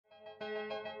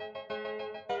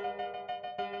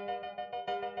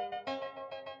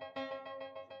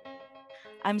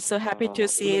I'm so happy to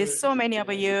see so many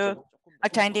of you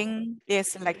attending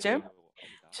this lecture.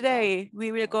 Today,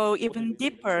 we will go even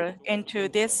deeper into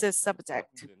this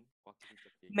subject.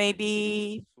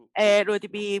 Maybe it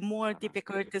would be more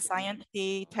difficult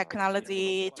scientific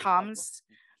technology terms,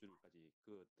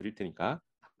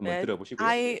 but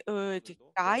I would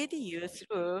guide you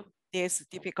through this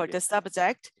difficult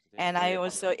subject, and I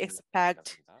also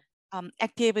expect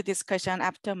active discussion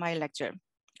after my lecture.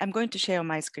 I'm going to share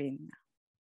my screen.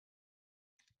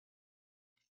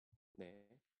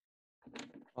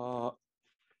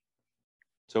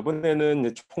 저번에는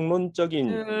이제 총론적인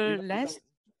Last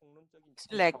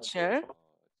lecture,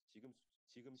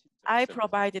 I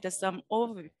provided some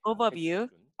overview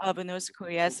of North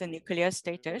Korea's nuclear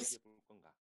status,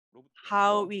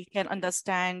 how we can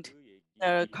understand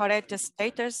the correct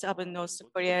status of North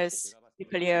Korea's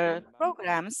nuclear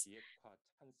programs.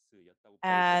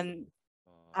 And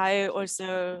I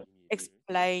also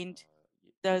explained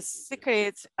the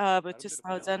secrets of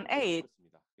 2008.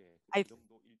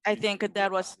 I think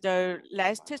that was the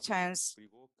last chance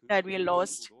that we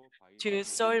lost to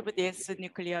solve these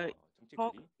nuclear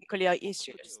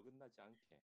issues.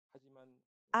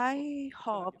 I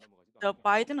hope the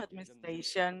Biden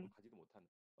administration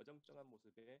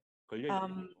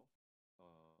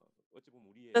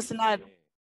does not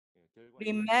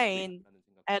remain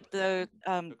at the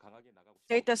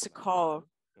status quo.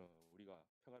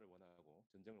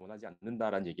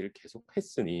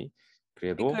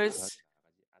 Because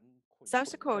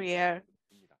South Korea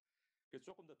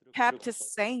kept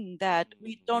saying that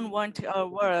we don't want a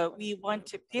war, we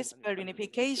want peaceful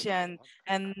unification.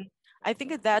 And I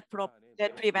think that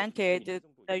prevented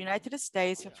the United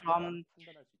States from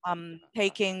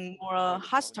taking more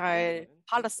hostile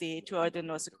policy toward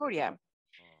North Korea.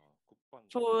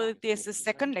 For this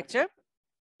second lecture,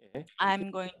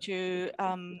 I'm going to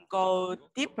go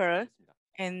deeper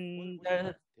in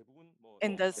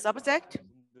the subject.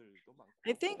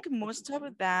 I think most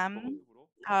of them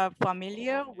are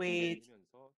familiar with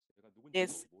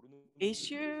this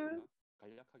issue,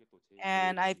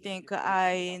 and I think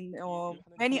I know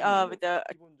many of the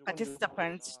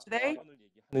participants today.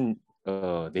 But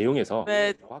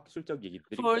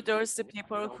for those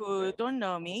people who don't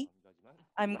know me,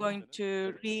 I'm going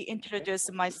to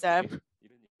reintroduce myself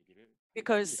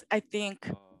because I think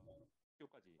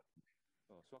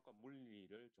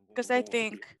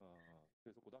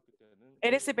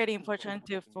it is very important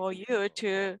for you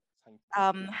to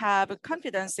have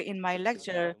confidence in my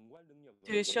lecture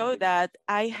to show that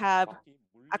I have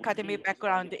academic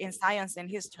background in science and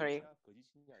history.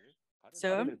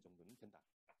 So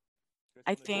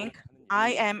I think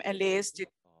I am at least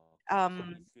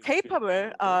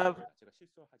capable of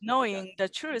knowing the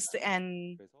truth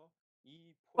and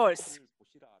false.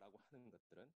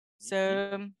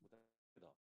 So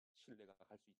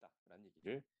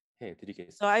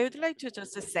I would like to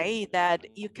just say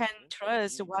that you can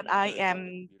trust what I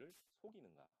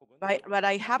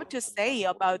have to say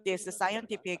about this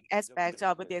scientific aspect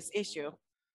of this issue.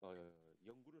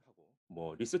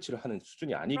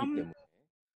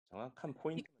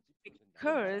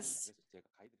 Because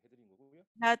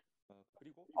not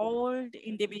all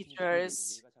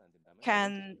individuals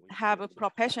can have a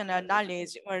professional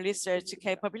knowledge or research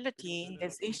capability in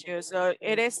this issue. So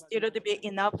it would be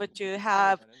enough to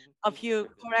have a few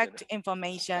correct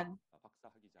information.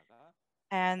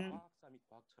 And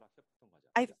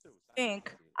I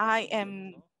think I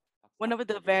am one of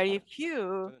the very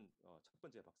few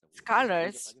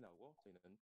scholars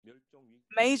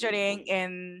majoring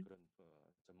in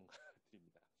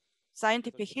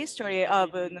scientific history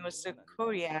of North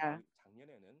Korea.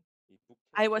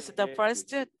 I was the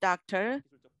first doctor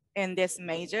in this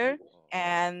major,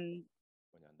 and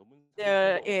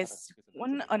there is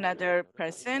one another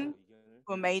person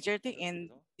who majored in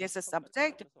this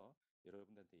subject,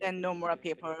 and no more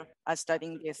people are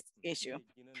studying this issue.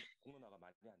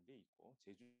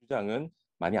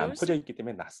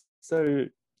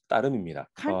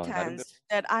 Contents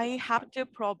that I have to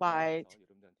provide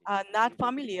are not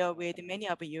familiar with many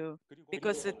of you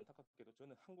because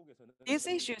these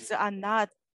issues are not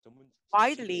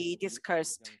widely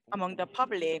discussed among the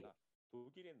public.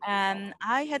 And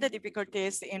I had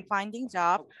difficulties in finding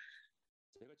job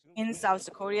in South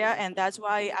Korea, and that's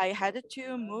why I had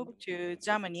to move to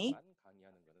Germany.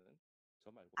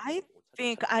 I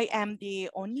think I am the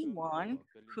only one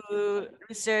who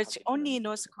research only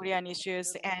North Korean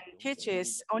issues and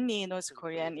teaches only North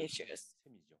Korean issues.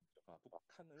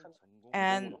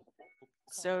 And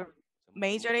so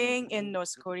majoring in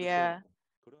North Korea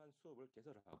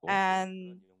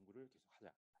and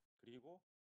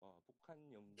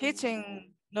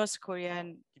teaching North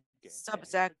Korean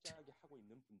subject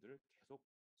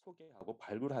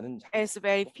is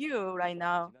very few right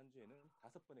now.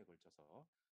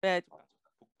 But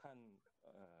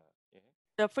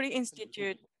the Free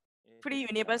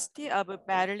University of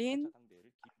Berlin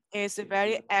is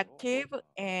very active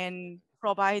in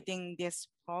providing this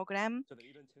program,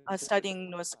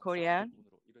 studying North Korea.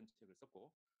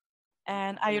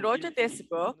 And I wrote this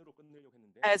book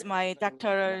as my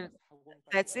doctoral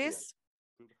thesis.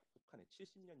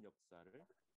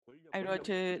 I wrote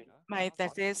my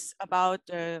thesis about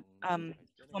the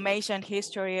formation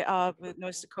history of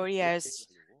North Korea's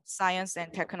science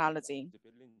and technology.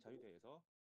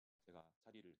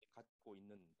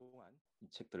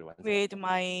 With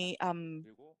my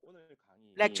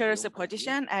lecturer's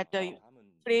position at the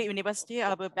Free University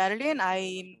of Berlin,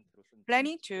 I'm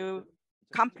planning to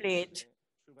complete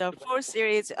the full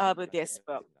series of this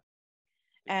book.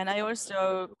 And I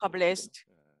also published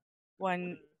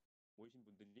one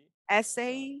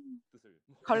essay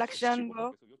collection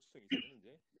book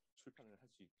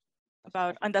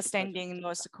about understanding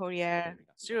North Korea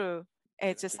through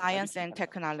its science and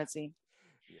technology.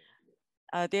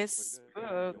 This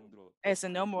book is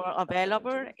no more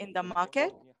available in the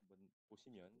market.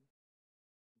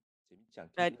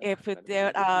 But if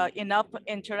there are enough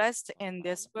interest in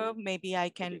this book, maybe I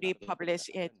can republish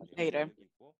it later.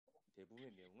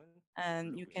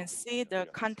 And you can see the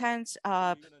contents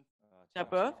of the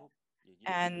book.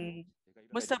 And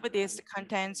most of these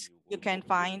contents you can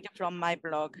find from my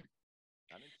blog.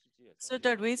 So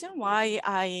the reason why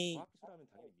I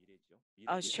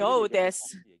show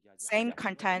this same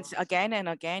content again and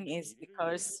again is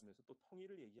because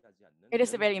it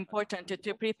is very important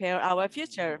to prepare our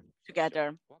future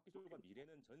together.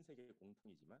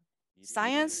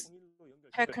 Science,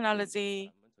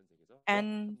 technology,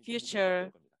 and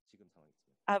future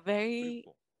are very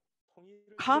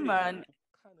common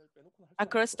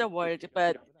across the world,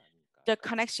 but the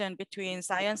connection between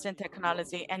science and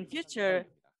technology and future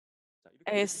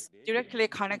is directly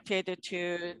connected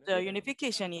to the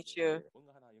unification issue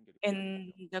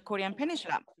in the Korean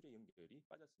Peninsula.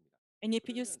 And if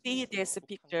you see this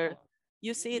picture,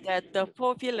 you see that the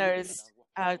four pillars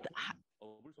are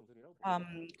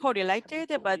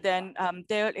correlated, but then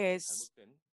there is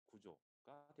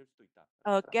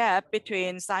a gap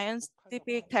between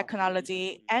scientific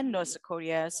technology and North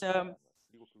Korea. So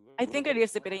I think it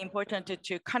is very important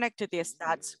to connect these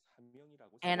dots.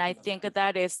 And I think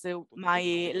that is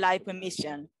my life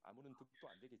mission.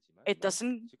 It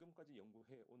doesn't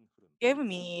give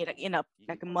me enough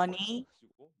money,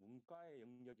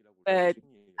 but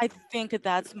I think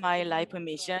that's my life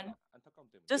mission.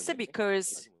 Just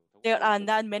because there are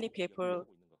not many people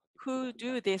who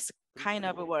do this kind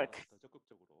of work.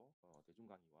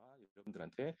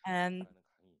 And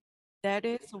that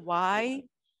is why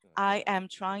I am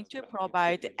trying to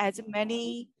provide as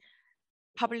many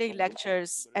public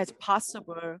lectures as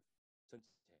possible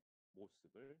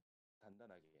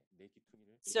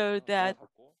so that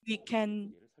we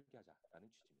can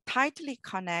tightly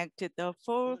connect the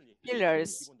four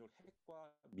pillars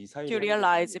to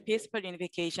realize peaceful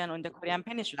unification on the Korean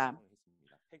Peninsula.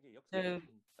 So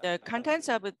the contents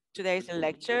of today's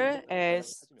lecture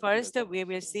is first, we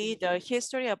will see the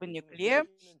history of nuclear.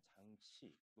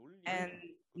 And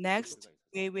next,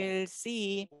 we will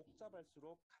see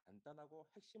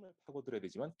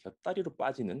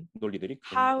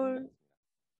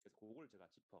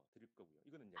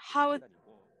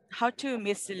how to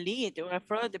mislead or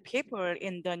fraud people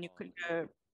in the nuclear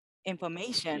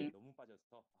information.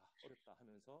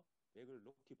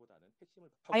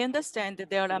 I understand that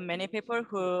there are many people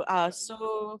who are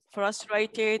so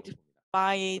frustrated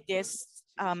by this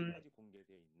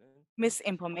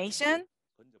misinformation.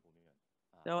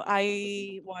 So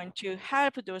I want to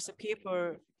help those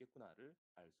people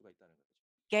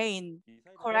gain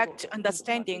correct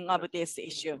understanding of this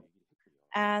issue.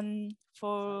 And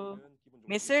for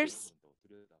missiles,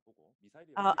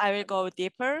 I will go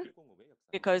deeper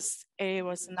because it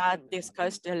was not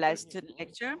discussed in the last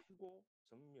lecture.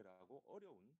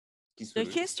 The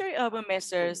history of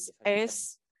missiles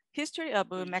is history of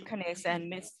mechanics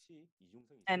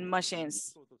and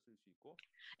machines.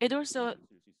 It also,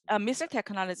 missile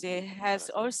technology has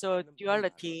also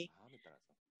duality.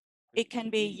 It can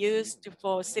be used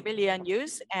for civilian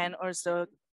use and also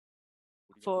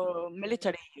for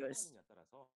military use.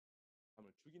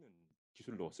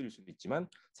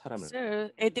 So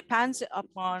it depends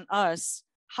upon us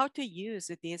how to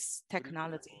use this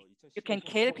technology. You can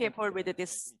kill people with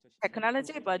this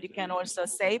technology, but you can also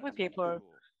save people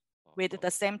with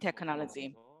the same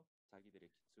technology.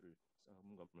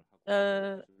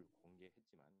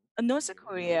 North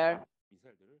Korea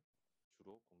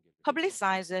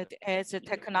publicized its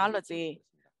technology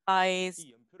by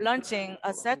launching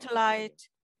a satellite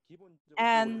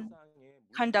and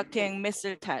conducting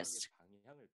missile tests.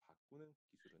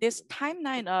 This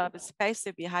timeline of space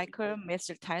vehicle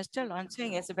missile test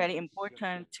launching is very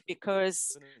important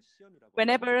because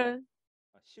whenever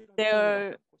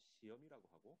there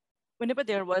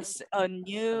was a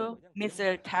new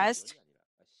missile test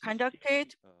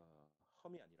conducted,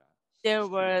 there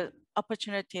were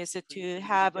opportunities to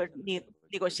have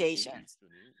negotiations.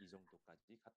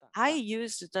 I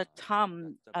use the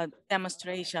term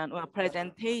demonstration or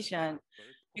presentation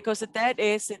because that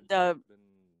is the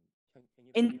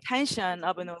intention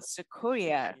of North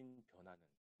Korea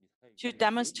to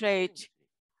demonstrate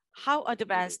how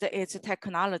advanced its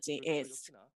technology is.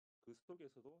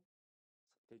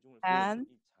 And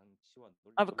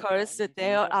of course,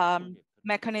 there are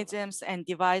mechanisms and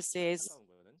devices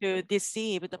to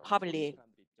deceive the public.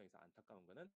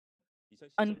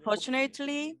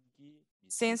 Unfortunately,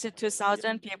 since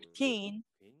 2015,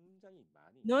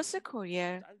 North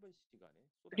Korea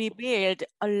revealed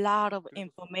a lot of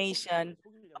information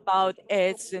about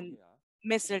its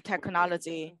missile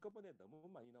technology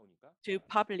to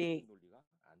public.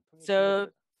 So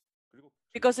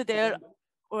because there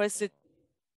was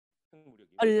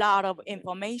a lot of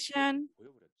information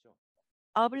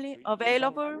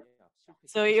available,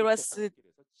 so it was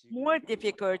more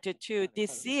difficult to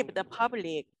deceive the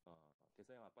public.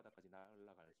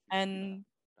 And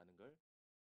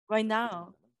right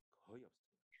now,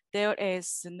 there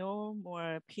is no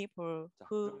more people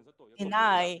who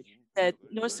deny that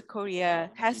North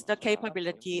Korea has the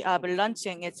capability of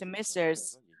launching its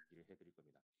missiles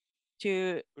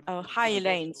to a high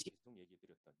range.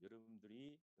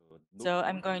 So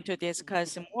I'm going to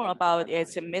discuss more about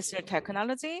its missile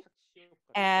technology.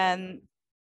 And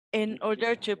in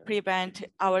order to prevent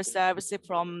ourselves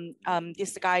from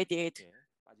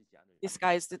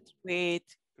disguised with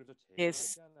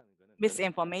this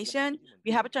misinformation,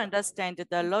 we have to understand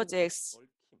the logics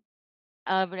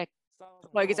of, like,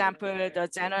 for example, the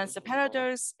Zenon's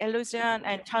paradox, illusion,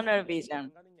 and tunnel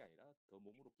vision.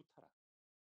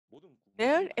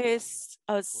 There is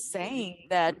a saying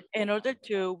that in order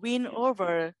to win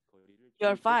over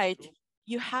your fight,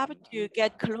 you have to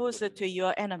get closer to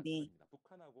your enemy.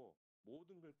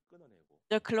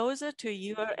 The closer to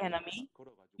your enemy,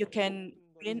 you can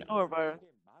win over.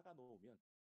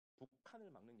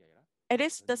 It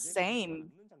is the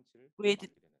same with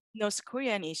North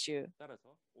Korean issue.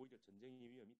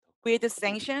 With the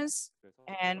sanctions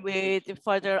and with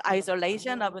further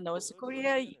isolation of North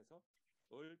Korea,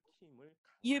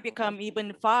 you become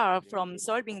even far from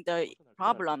solving the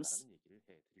problems.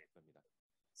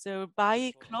 So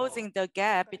by closing the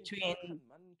gap between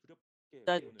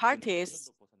the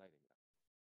parties,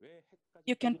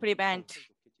 you can prevent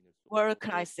world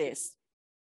crisis.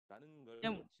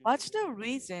 And what's the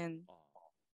reason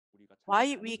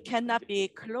why we cannot be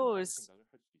close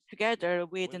together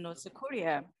with North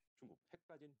Korea?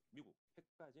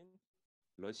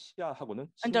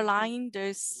 Underlying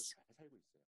this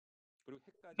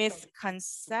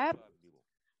misconception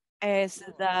is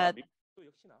that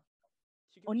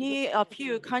only a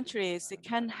few countries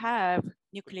can have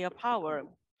nuclear power.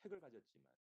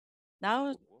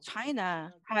 Now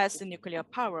China has nuclear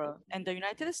power and the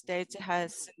United States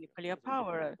has nuclear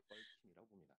power.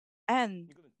 And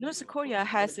North Korea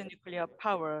has nuclear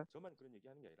power.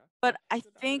 But I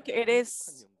think it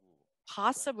is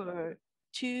possible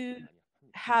to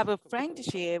have a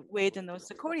friendship with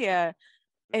North Korea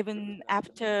even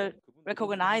after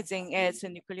recognizing its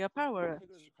nuclear power.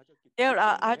 There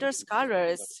are other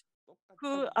scholars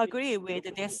who agree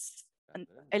with these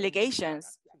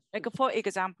allegations. Like, for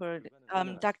example,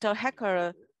 Dr.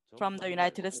 Hacker from the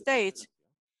United States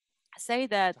say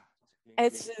that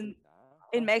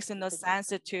it makes no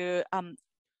sense to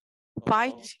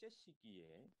fight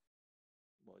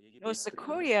North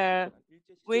Korea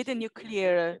with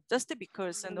nuclear just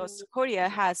because North Korea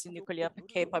has nuclear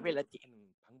capability.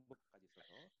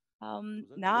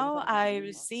 Now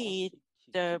I see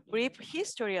the brief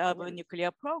history of a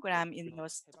nuclear program in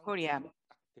North Korea.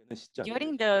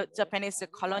 During the Japanese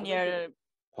colonial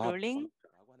ruling,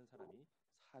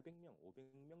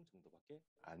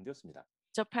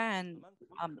 Japan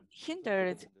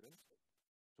hindered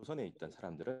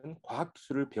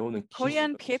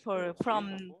Korean people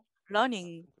from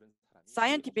learning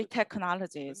scientific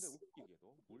technologies.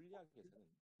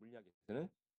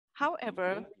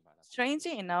 However,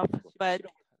 strangely enough, but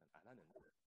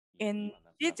in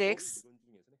physics,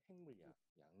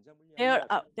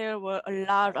 there were a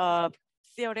lot of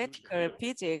theoretical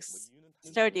physics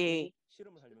study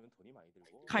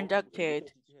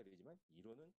conducted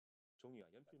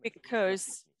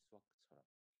because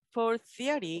for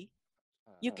theory,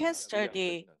 you can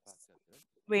study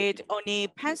with only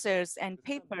pencils and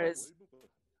papers.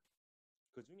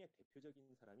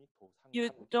 You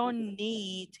don't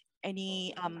need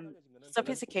any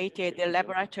sophisticated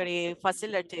laboratory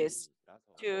facilities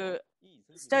to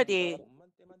study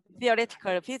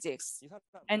theoretical physics.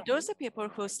 And those people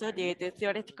who studied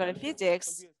theoretical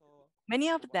physics, many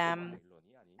of them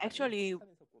actually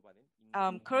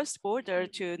crossed border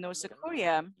to North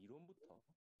Korea.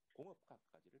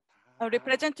 A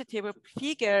representative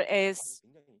figure is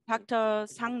Dr.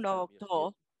 Sang-no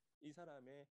Do.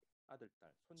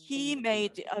 He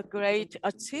made a great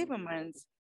achievement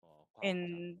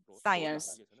in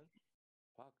science,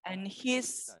 and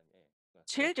his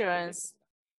children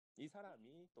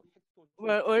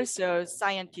were also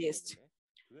scientists.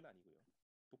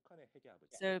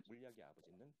 So,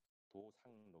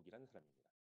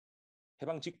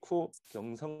 해방 직후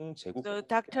경성 제국 so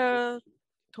Dr.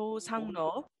 Do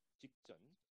Sang-no,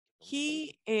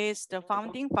 he is the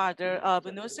founding father of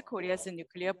North Korea's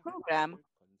nuclear program.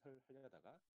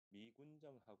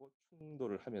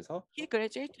 충돌을 하면서 He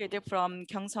graduated from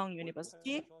Gyeongsang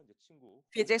University,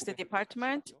 physics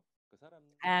department,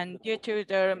 and due to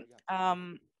the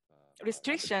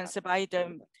restrictions by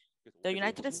the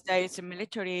United States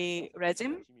military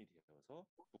regime,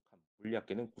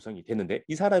 물리학계는 구성이 됐는데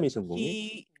이 사람의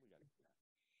전공이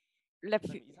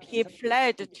he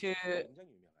fled to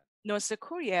North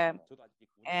Korea,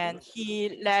 and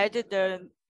he led the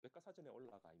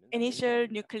initial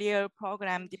nuclear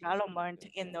program development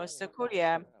in North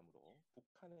Korea.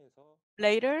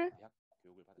 Later,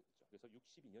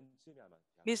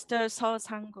 Mr. Seo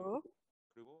Sang-gu,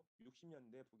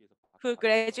 who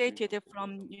graduated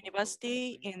from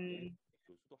university in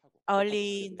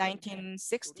early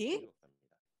 1960,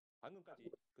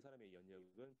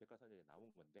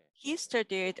 he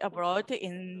studied abroad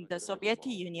in the Soviet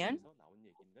Union.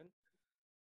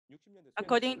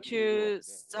 According to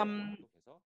some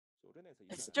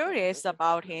stories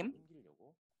about him,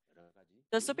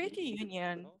 the Soviet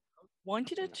Union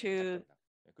wanted to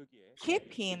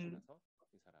keep him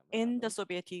in the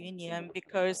Soviet Union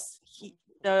because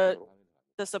the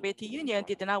Soviet Union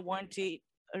did not want to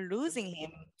losing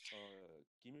him.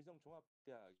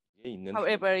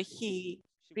 However, he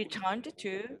returned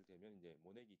to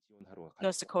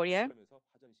North Korea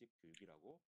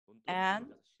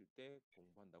and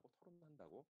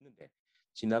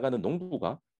지나가는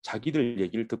농부가 자기들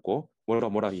얘기를 듣고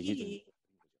뭐라 얘기해.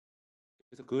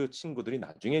 그래서 그 친구들이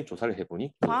나중에 조사를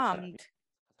해보니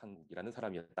한국이라는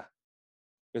사람이었다.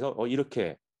 그래서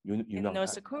이렇게 유명한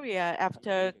North Korea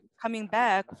after coming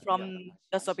back from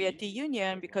the Soviet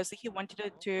Union because he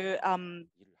wanted to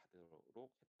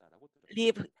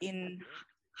live in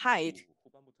hide.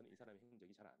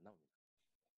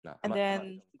 And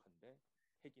then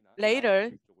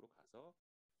later,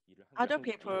 other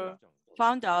people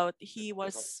found out he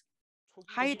was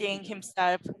hiding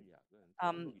himself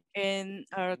in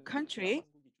a country.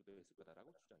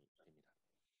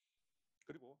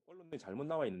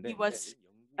 He was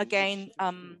again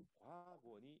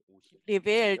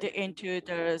revealed into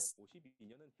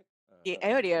the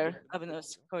area of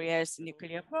North Korea's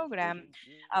nuclear program.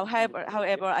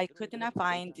 However, I could not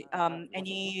find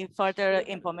any further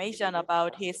information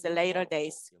about his later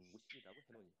days.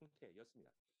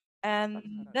 And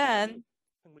then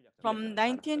from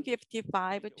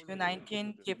 1955 to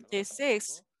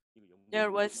 1956,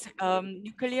 there was a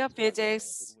nuclear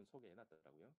physics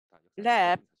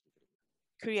lab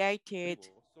created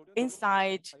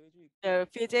inside the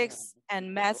Physics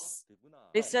and Maths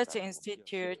Research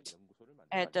Institute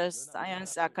at the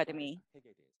Science Academy.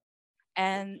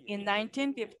 And in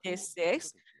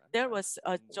 1956, there was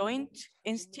a joint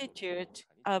institute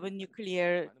of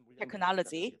nuclear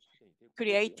technology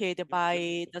created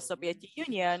by the Soviet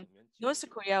Union. North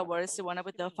Korea was one of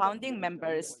the founding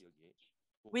members.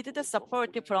 With the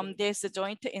support from this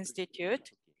joint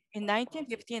institute, in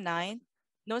 1959,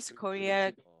 North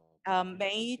Korea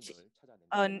made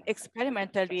an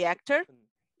experimental reactor,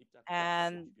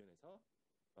 and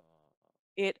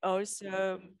it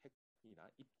also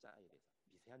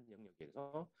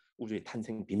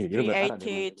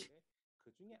created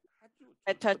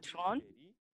Betatron.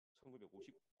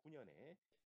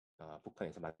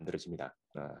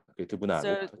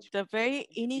 So the very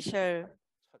initial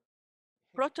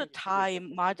prototype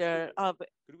model of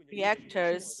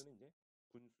reactors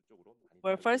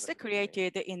were first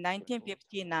created in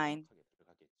 1959.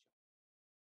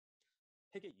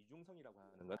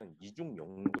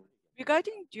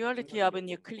 Regarding duality of a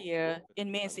nuclear, it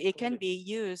means it can be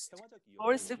used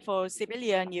both for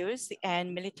civilian use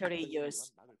and military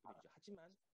use.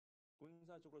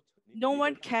 No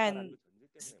one can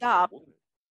stop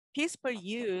peaceful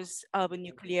use of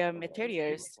nuclear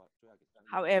materials.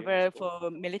 However, for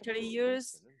military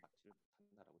use,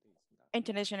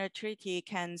 international treaty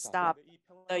can stop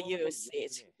the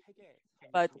usage.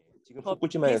 But for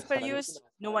peaceful use,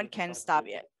 no one can stop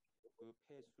it.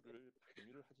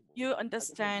 You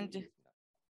understand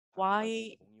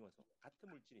why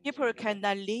people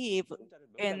cannot live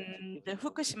in the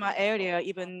Fukushima area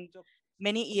even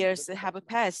many years have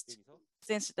passed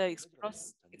since the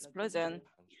explosion.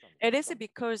 It is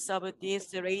because of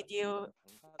this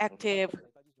radioactive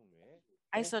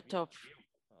isotope.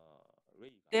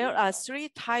 There are three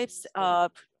types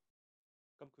of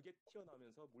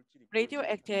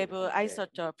radioactive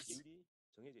isotopes.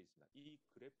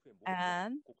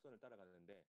 And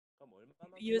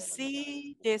you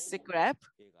see this graph,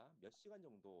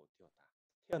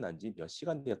 태어난 지 몇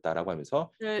시간 되었다라고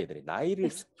하면서 the 얘들의 나이를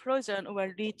explosion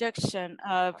or rejection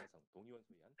of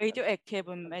radioactive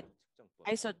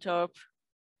isotope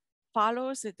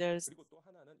follows the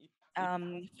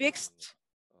fixed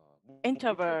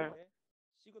interval.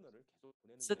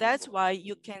 So that's why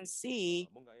you can see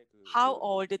how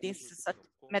old this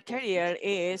material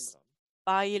is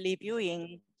by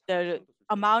reviewing the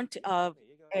amount of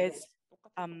its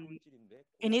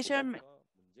initial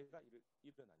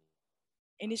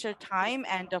time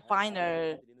and the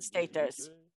final status.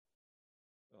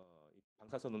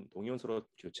 방사선은 동위원소로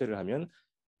교체를 하면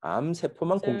암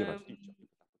세포만 공격할 수 있죠.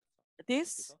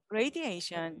 This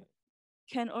radiation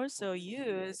can also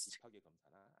use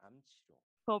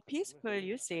for peaceful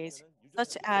uses,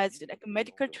 such as like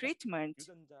medical treatment.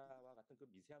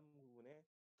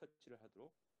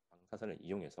 방사선을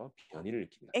이용해서 변이를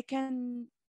일으킵니다. It can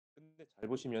잘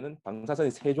보시면은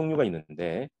방사선이 세 종류가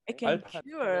있는데 it can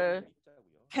cure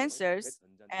cancers,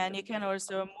 and it can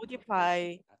also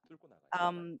modify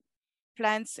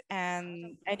plants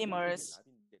and animals.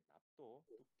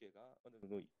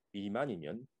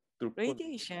 미만이면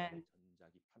Radiation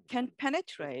can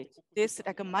penetrate. This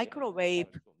like a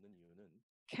microwave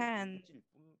can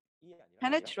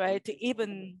penetrate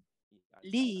even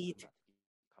lead,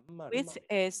 which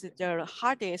is the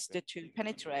hardest to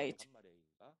penetrate.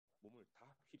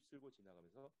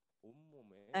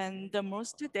 And the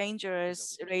most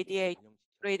dangerous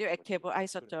radioactive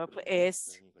isotope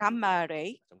is gamma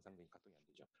ray.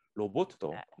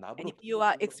 And if you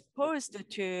are exposed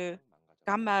to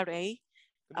gamma ray,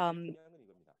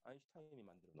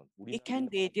 it can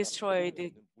be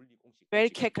destroyed very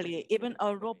quickly. Even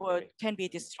a robot can be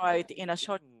destroyed in a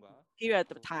short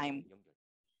period of time.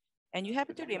 And you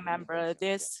have to remember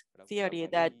this theory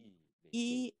that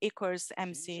E equals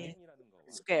mc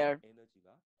squared.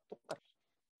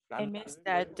 It means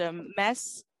that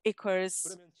mass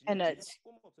equals energy.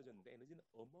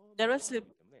 There was a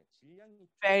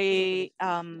very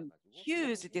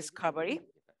huge discovery.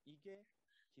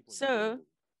 So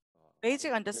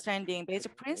basic understanding,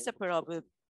 basic principle of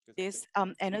this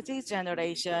energy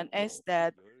generation is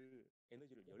that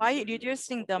by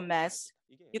reducing the mass,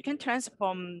 you can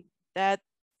transform that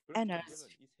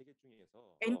energy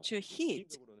into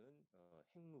heat.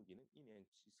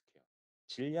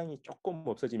 And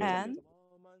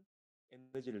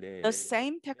the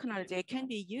same technology can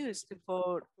be used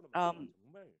for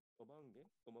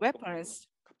weapons.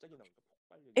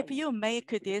 If you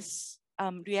make this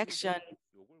reaction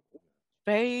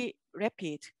very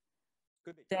rapid,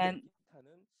 then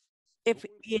if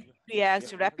it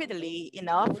reacts rapidly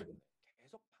enough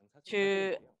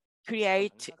to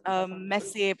create a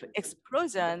massive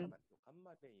explosion,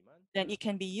 then it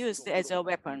can be used as a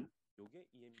weapon.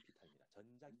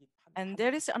 And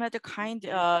there is another kind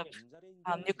of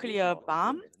nuclear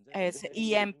bomb, as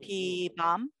EMP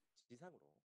bomb,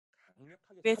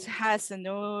 which has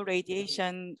no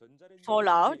radiation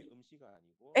fallout.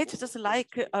 It's just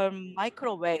like a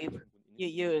microwave you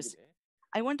use.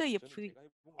 I wonder if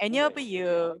any of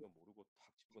you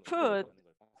put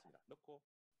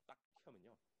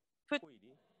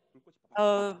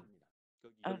a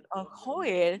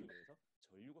hole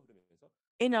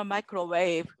in a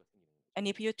microwave, and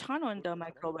if you turn on the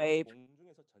microwave,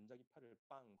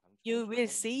 you will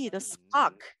see the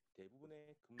spark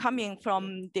coming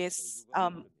from this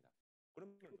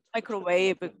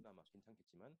microwave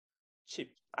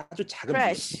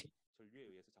crash.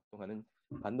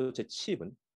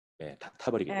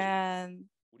 And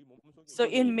so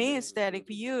it means that if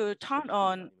you turn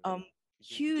on a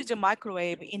huge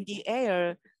microwave in the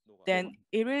air, then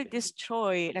it will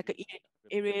destroy, like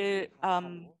it will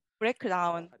break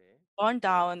down, burn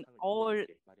down all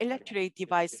electric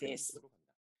devices.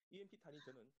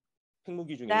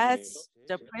 That's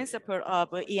the principle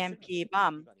of EMP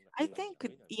bomb. I think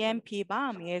EMP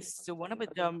bomb is one of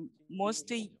the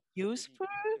most useful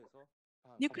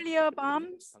nuclear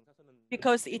bombs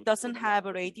because it doesn't have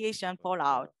a radiation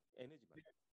fallout.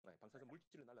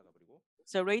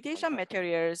 So radiation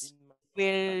materials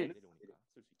will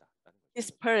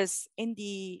disperse in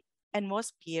the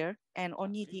atmosphere and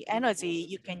only the energy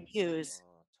you can use.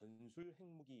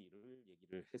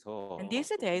 And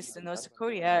these days, North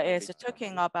Korea is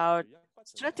talking about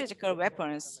strategical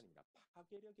weapons.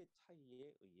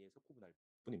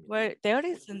 Well, there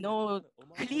is no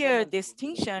clear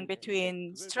distinction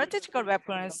between strategical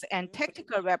weapons and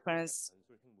tactical weapons.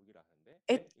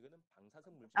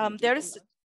 There is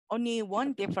only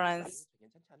one difference,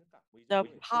 the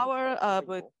power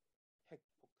of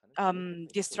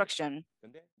destruction.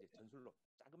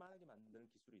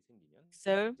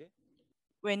 So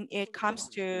when it comes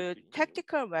to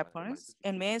tactical weapons,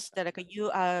 it means that like,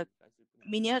 you are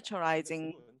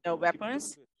miniaturizing the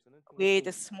weapons with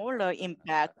a smaller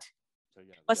impact,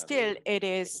 but still it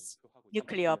is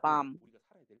nuclear bomb.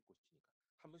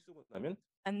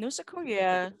 And North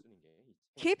Korea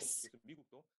keeps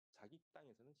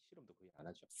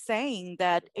saying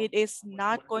that it is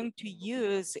not going to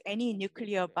use any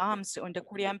nuclear bombs on the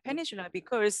Korean Peninsula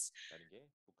because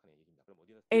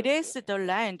it is the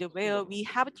land where we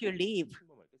have to live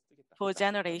for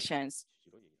generations.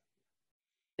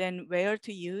 Then where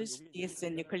to use these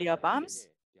nuclear bombs?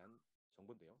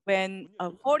 When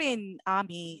a foreign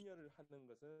army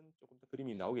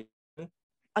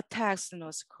attacks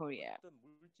North Korea.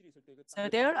 So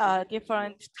there are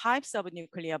different types of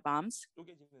nuclear bombs.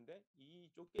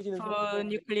 For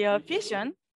nuclear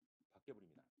fission,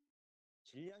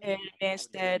 it means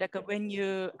that like, when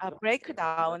you break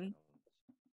down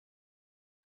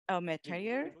a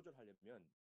material,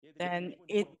 then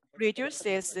it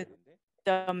reduces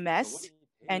the mass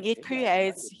and it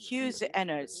creates huge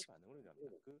energy.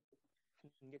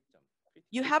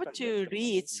 You have to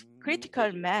reach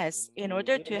critical mass in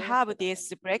order to have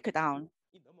this breakdown.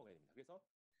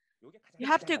 You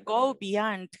have to go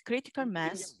beyond critical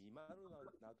mass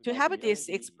to have this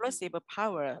explosive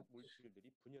power.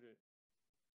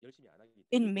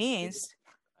 It means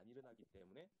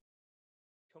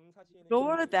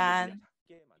lower than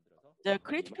the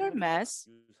critical mass,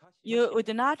 you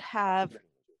would not have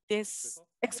this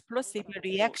explosive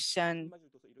reaction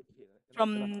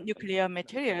from nuclear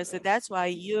materials. That's why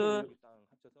you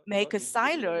make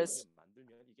silos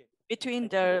between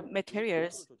the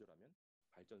materials.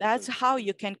 That's how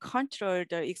you can control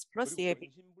the explosive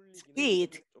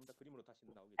speed.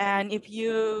 And if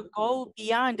you go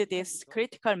beyond this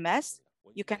critical mass,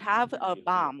 you can have a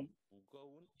bomb.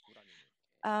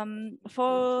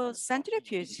 For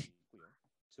centrifuge,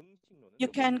 you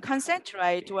can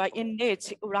concentrate or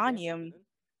enrich uranium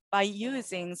by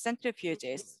using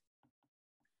centrifuges.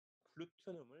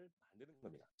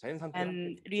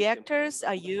 And reactors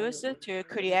are used to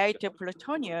create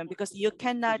plutonium because you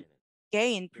cannot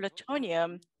gain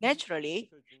plutonium naturally.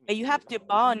 You have to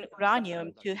burn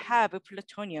uranium to have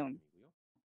plutonium.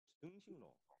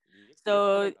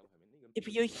 So if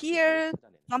you hear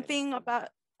something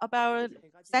about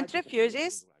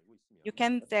centrifuges, you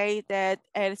can say that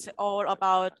it's all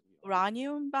about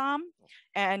uranium bomb.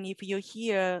 And if you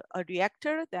hear a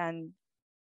reactor, then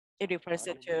it refers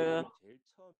to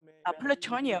a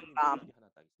plutonium bomb.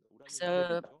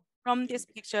 So from this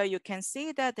picture, you can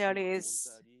see that there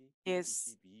is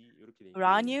this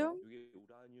uranium.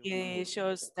 It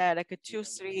shows that like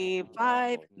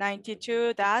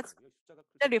 23592, that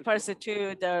refers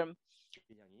to the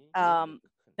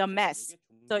mass.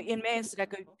 So it means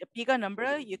like a bigger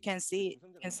number, you can say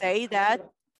that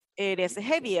it is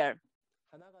heavier.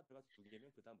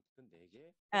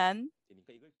 And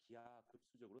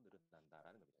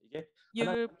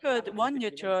you put one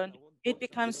neutron, it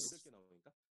becomes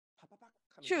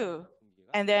 2.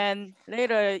 And then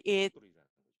later it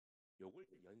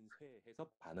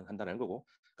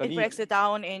breaks it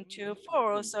down into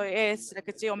 4. So it's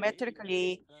like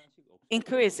geometrically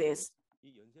increases.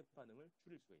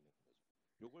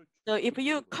 So if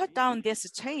you cut down this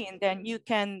chain, then you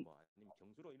can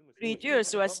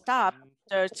reduce or stop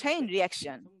the chain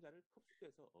reaction.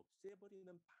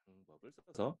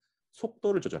 So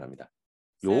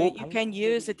you can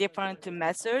use different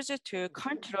methods to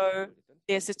control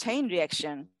this chain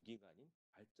reaction.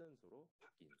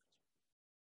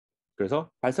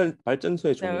 그래서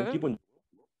발전소의 종류는 기본적으로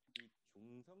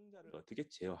이 중성자를 어떻게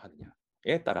제어하느냐.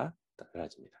 따라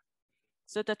달라집니다.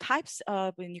 So the types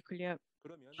of nuclear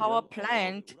power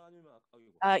plant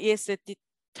is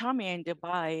determined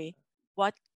by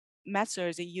what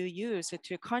methods you use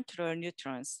to control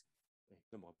neutrons.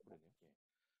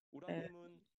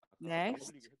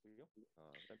 Next.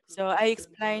 So I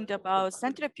explained about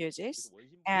centrifuges,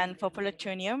 and for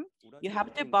plutonium, you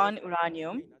have to burn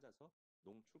uranium.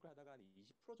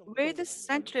 With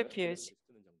centrifuge,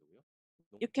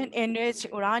 you can enrich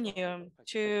uranium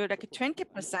to like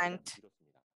 20%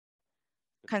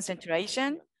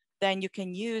 concentration, then you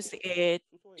can use it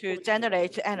to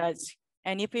generate energy.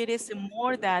 And if it is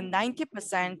more than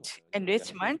 90%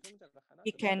 enrichment,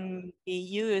 it can be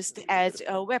used as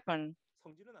a weapon.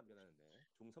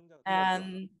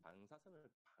 And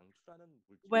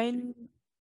when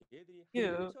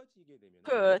you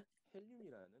put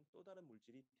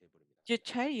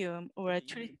deuterium or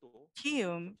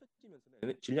tritium,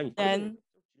 then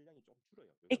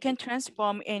it can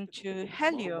transform into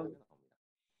helium.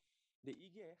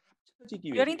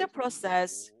 During the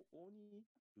process,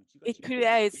 it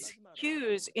creates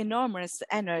huge, enormous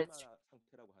energy.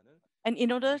 And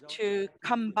in order to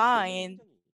combine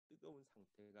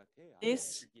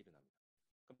this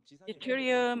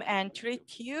deuterium and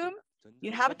tritium,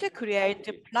 you have to create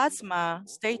a plasma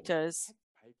status,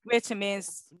 which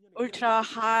means ultra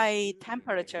high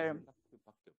temperature.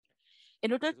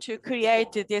 In order to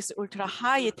create this ultra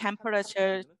high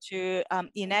temperature to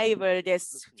enable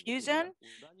this fusion,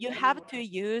 you have to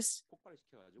use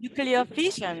nuclear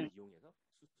fission.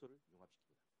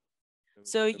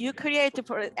 So you create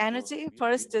energy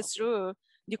first through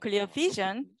nuclear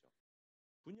fission,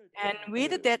 and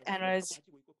with that energy,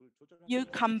 you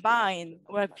combine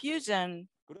or fusion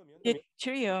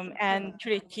deuterium and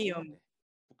tritium.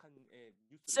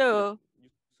 So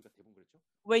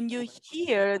when you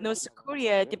hear North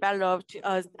Korea developed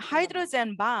a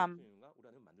hydrogen bomb,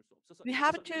 we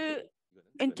have to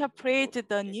interpret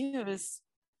the news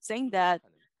saying that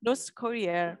North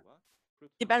Korea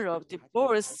developed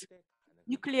both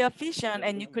nuclear fission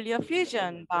and nuclear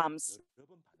fusion bombs.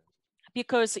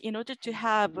 Because in order to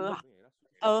have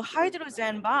a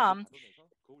hydrogen bomb,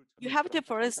 you have to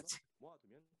first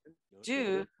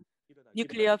do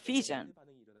nuclear fission.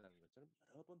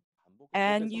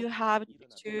 And you have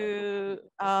to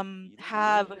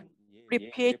have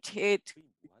repeated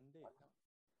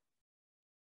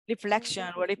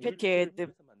reflection or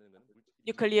repeated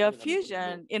nuclear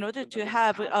fusion in order to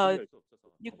have a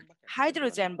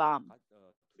hydrogen bomb.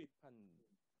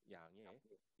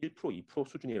 1%, 2%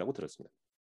 수준이라고 들었습니다.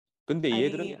 근데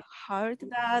얘들은 I heard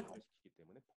that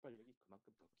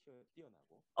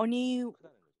only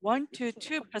 1 to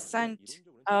 2%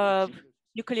 of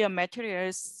nuclear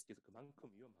materials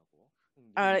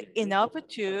are enough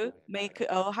to make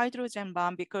a hydrogen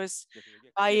bomb, because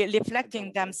by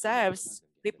reflecting themselves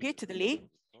repeatedly,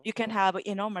 you can have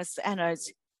enormous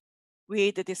energy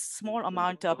with this small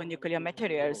amount of nuclear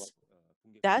materials.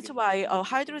 That's why a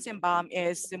hydrogen bomb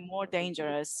is more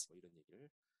dangerous.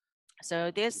 So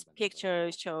this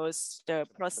picture shows the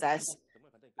process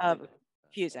of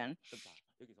fusion.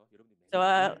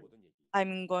 So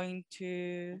I'm going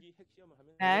to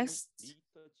next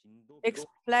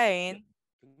explain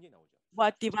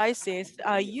what devices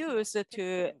are used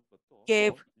to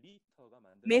give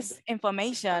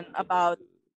misinformation about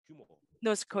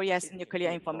North Korea's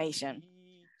nuclear information.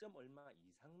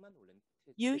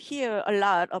 You hear a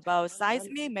lot about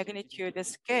seismic magnitude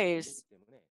scales.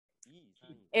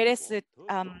 It is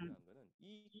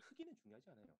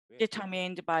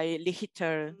determined by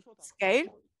Richter scale.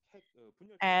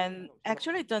 And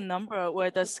actually the number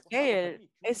or the scale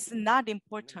is not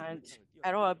important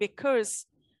at all, because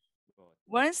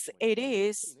once it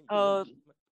is a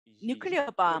nuclear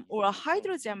bomb or a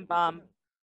hydrogen bomb,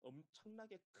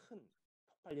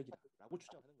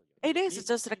 it is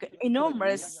just like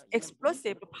enormous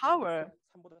explosive power.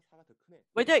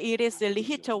 Whether it is a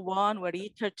Richter 1 or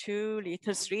Richter 2,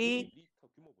 Richter 3,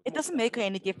 it doesn't make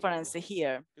any difference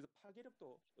here.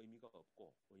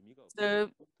 So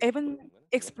even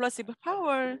explosive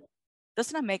power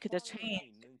does not make the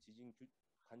change.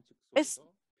 It's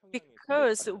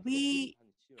because we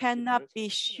cannot be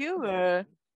sure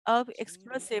of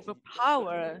explosive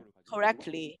power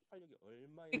correctly,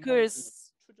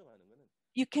 because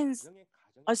you can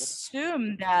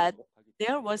assume that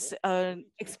there was an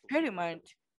experiment,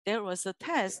 there was a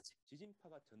test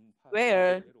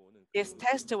where this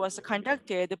test was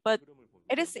conducted, but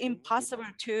it is impossible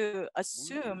to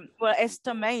assume or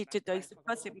estimate the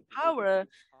explosive power,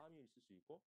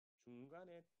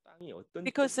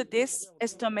 because this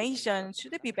estimation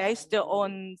should be based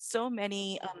on so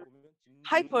many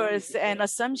hypers and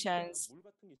assumptions,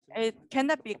 it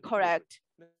cannot be correct.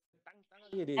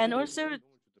 And also,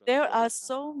 there are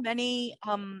so many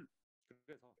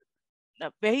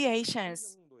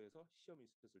variations.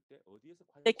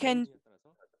 They can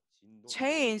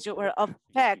change or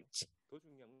affect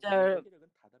the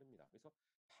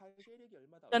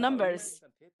numbers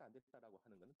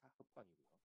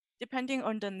depending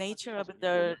on the nature of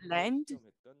the land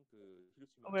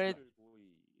or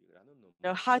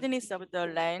the hardness of the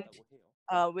land,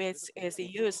 which is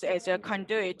used as a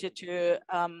conduit to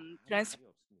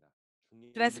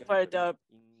transfer the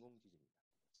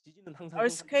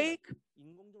earthquake.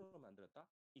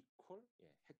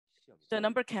 The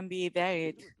number can be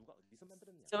varied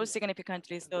so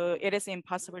significantly, so it is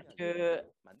impossible to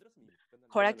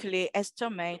correctly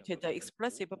estimate the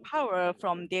explosive power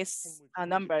from these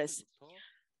numbers.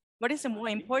 What is more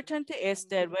important is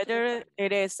that whether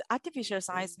it is artificial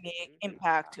seismic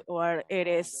impact or it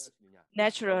is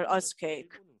natural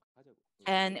earthquake.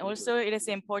 And also it is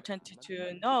important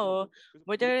to know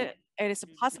whether it is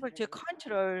possible to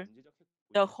control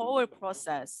the whole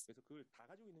process.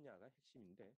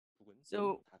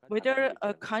 So whether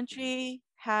a country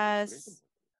has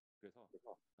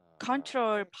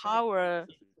control power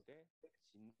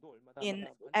in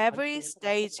every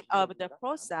stage of the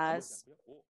process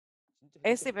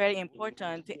is very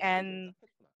important. And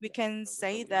we can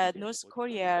say that North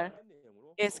Korea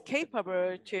is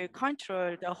capable to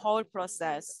control the whole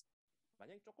process.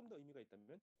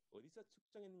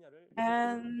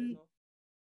 And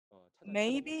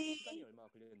maybe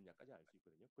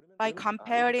by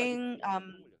comparing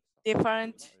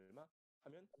different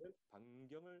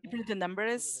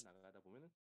numbers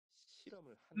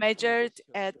measured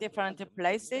at different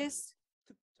places,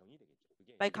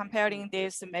 by comparing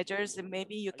these measures,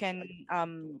 maybe you can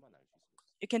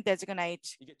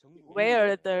designate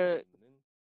where the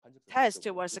test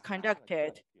was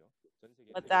conducted.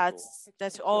 But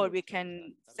that's all we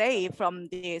can say from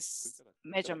these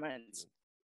measurements.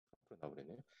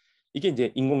 이게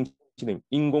이제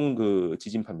인공 그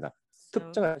지진파입니다. So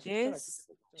this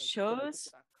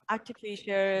shows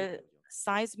artificial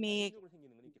seismic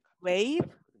wave.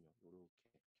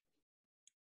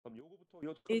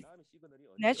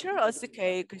 Natural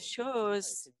earthquake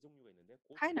shows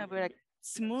kind of like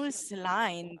smooth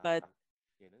line, but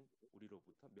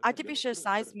artificial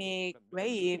seismic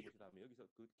wave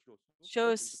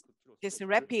shows these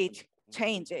rapid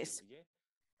changes.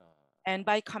 And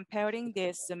by comparing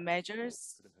these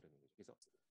measures,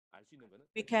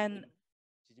 we can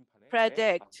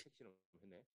predict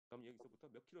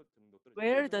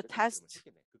where the test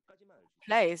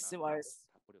place was.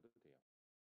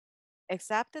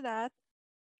 Except that,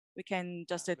 we can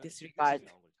just disregard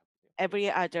every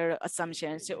other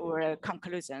assumptions or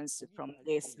conclusions from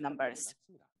these numbers.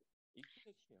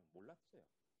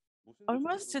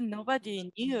 Almost nobody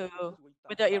knew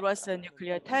whether it was a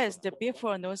nuclear test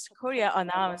before North Korea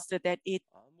announced that it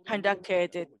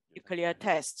conducted a nuclear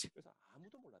test.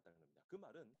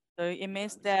 So it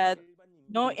means that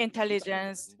no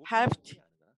intelligence helped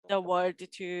the world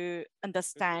to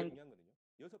understand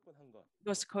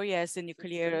North Korea's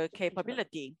nuclear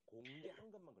capability.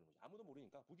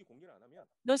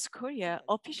 North Korea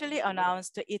officially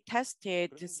announced it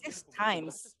tested 6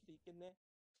 times.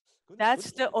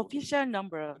 That's the official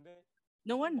number.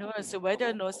 No one knows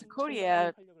whether North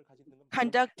Korea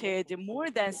conducted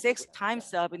more than 6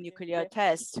 times of nuclear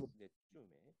tests.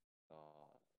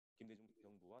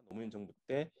 노무현 정부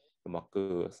때 막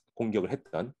그 공격을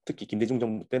했던, 특히 김대중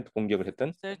정부 때 공격을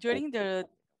했던. So during the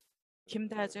Kim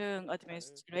Dae-jung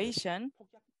administration,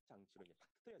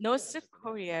 North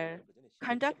Korea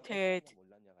conducted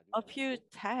a few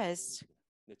tests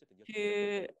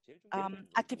to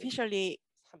artificially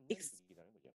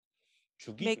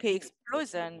make an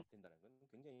explosion.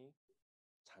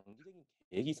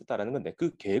 계획이 있었다라는 건데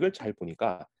그 계획을 잘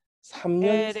보니까 3년.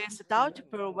 It is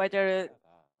doubtful whether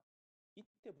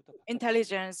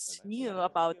intelligence knew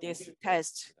about this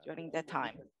test during that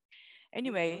time.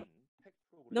 Anyway,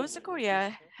 North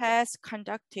Korea has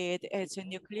conducted its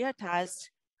nuclear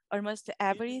test almost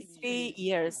every 3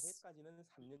 years.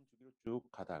 So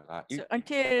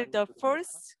until the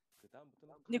first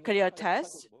nuclear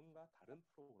test,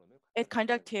 it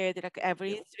conducted like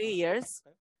every 3 years,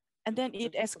 and then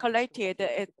it escalated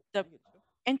at the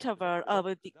interval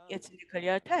of its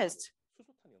nuclear test.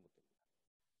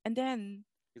 And then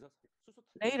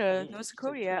later, North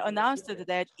Korea announced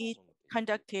that it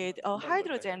conducted a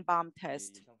hydrogen bomb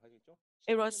test.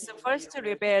 It was first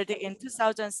revealed in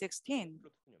 2016.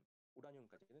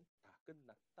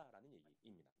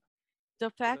 the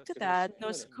fact that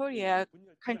North Korea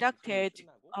conducted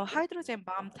a hydrogen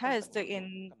bomb test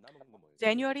in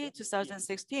January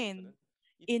 2016,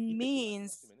 it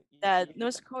means that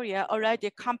North Korea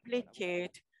already completed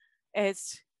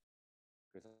its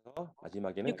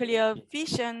nuclear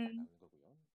fission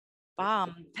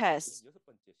bomb test.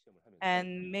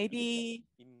 And maybe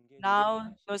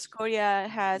now North Korea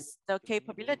has the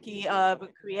capability of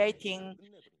creating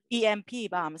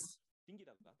EMP bombs.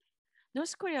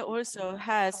 North Korea also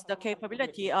has the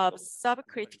capability of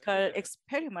subcritical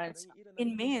experiments. It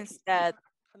means that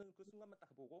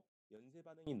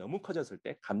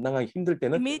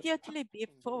immediately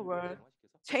before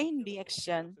chain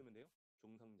reaction,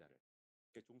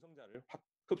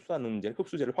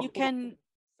 you can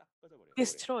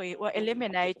destroy or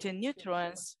eliminate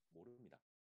neutrons.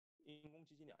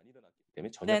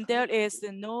 Then there is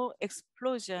no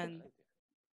explosion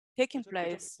taking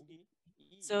place.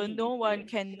 So no one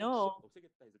can know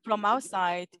from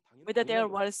outside whether there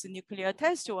was a nuclear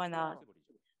test or not.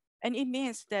 And it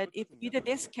means that if with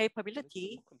this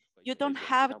capability, you don't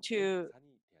have to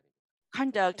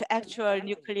conduct actual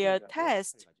nuclear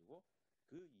test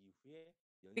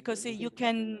because you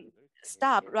can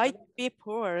stop right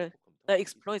before the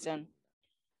explosion.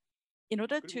 In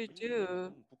order to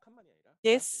do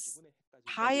this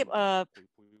type of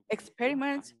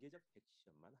experiments,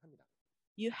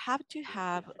 you have to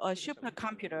have a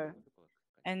supercomputer.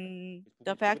 And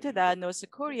the fact that North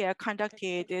Korea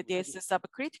conducted this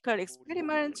subcritical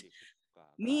experiment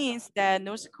means that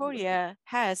North Korea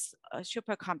has a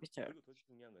supercomputer.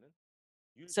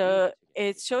 So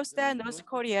it shows that North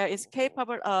Korea is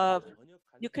capable of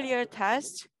nuclear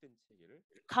tests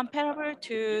comparable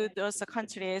to those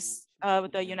countries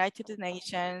of the United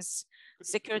Nations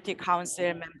Security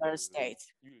Council member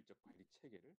states.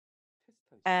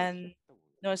 And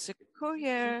North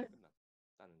Korea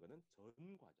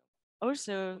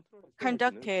also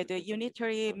conducted a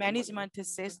unitary management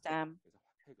system.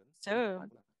 So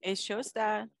it shows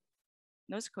that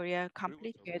North Korea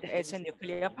completed its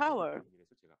nuclear power.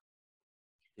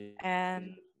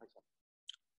 And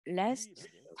last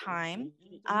time,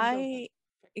 I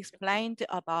explained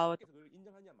about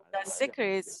the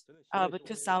secrets of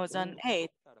 2008.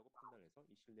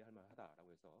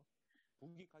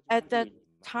 At that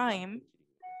time,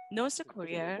 North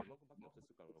Korea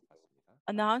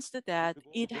announced that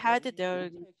it had the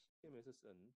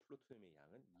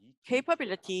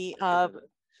capability of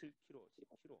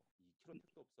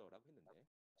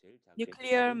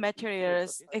nuclear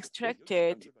materials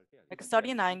extracted like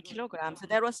 39 kilograms.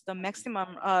 That was the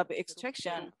maximum of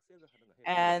extraction.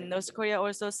 And North Korea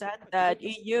also said that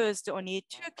it used only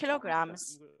 2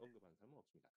 kilograms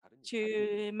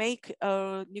to make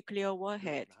a nuclear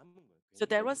warhead. So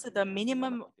that was the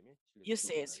minimum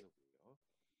usage.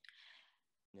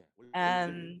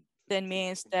 And that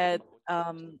means that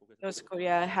North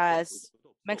Korea has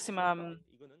maximum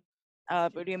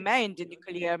remained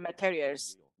nuclear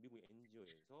materials.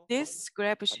 This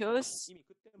graph shows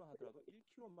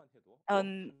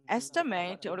an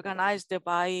estimate organized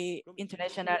by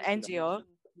international NGO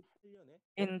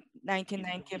in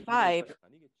 1995.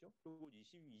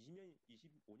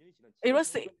 It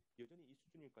was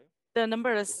the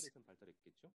numbers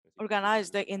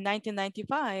organized in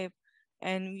 1995,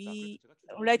 and we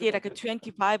already like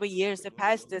 25 years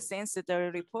passed since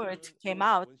the report came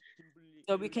out.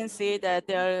 So we can see that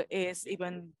there is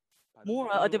even more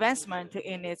advancement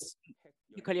in its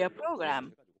nuclear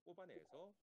program.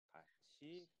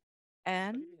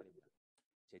 And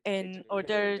in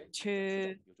order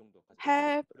to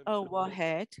have a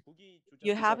warhead,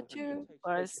 you have to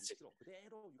first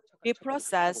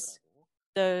reprocess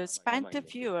the spent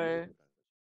fuel.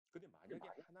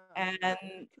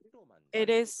 And it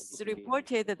is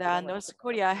reported that North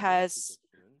Korea has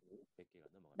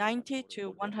 90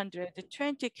 to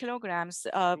 120 kilograms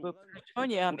of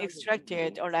plutonium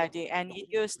extracted already, and it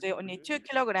used only 2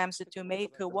 kilograms to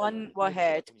make one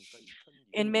warhead.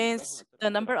 It means the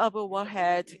number of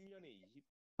warheads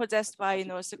possessed by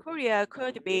North Korea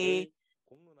could be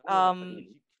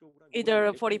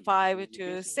either 45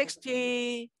 to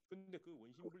 60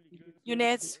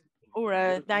 units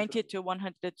or 90 to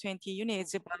 120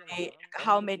 units by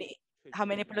how many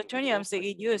plutoniums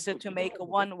it used to make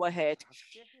one warhead.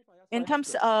 In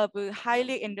terms of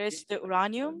highly enriched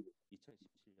uranium,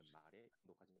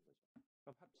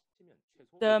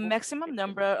 the maximum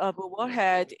number of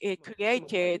warhead it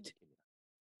created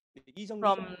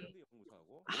from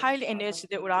highly enriched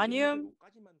uranium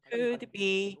could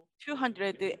be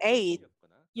 208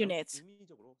 units.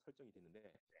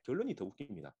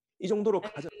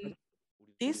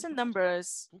 These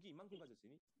numbers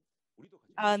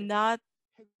are not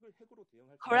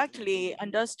correctly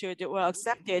understood or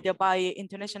accepted by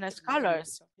international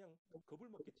scholars.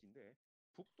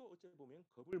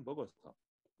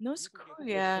 North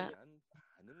Korea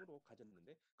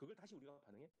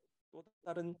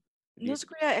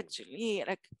actually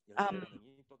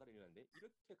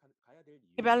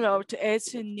developed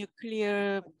its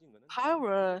nuclear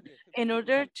power in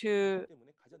order to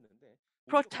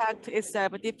protect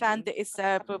itself, defend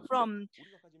itself from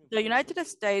the United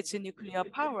States nuclear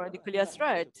power, nuclear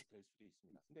threat.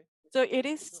 So it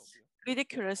is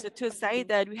ridiculous to say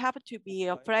that we have to be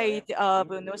afraid of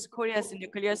North Korea's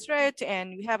nuclear threat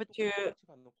and we have to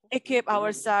equip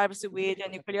ourselves with a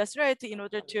nuclear threat in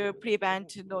order to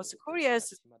prevent North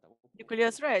Korea's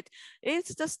nuclear threat.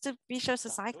 It's just a vicious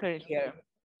cycle here.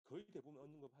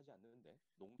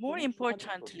 More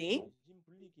importantly,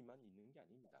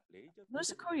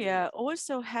 North Korea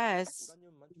also has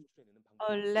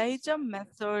a laser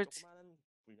method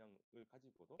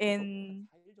in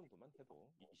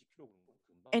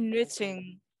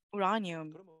enriching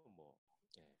uranium.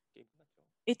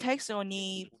 It takes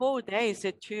only 4 days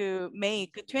to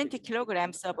make 20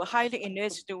 kilograms of highly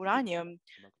enriched uranium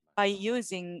by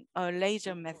using a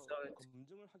laser method.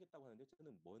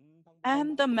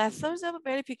 And the methods of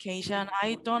verification,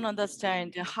 I don't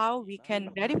understand how we can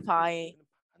verify,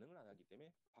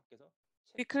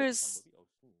 because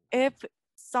if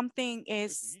something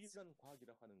is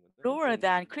lower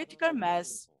than critical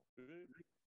mass,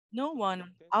 no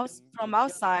one from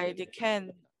outside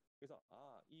can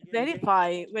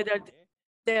verify whether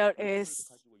there is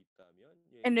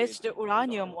enriched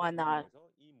uranium or not.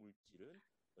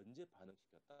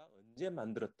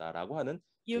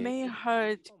 You may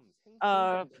heard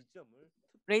of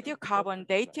radiocarbon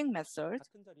dating method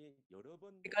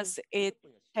because it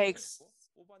takes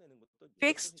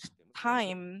fixed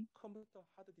time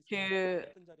to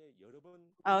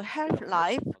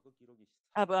half-life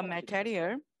of a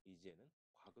material.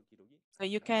 So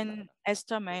you can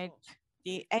estimate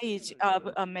the age of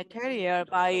a material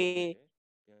by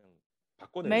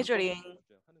measuring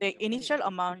the initial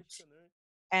amount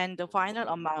and the final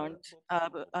amount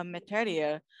of a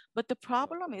material. But the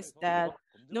problem is that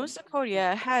North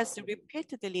Korea has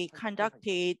repeatedly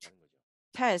conducted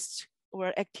tests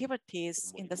or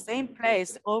activities in the same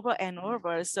place over and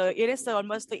over. So it is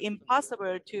almost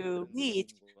impossible to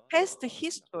read past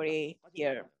history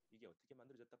here.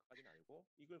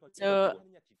 So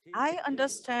I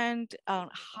understand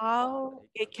how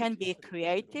it can be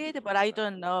created, but I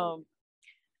don't know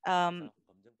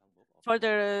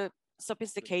further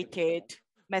sophisticated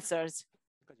methods.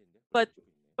 But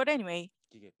anyway,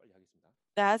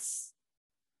 that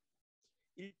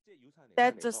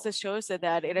just shows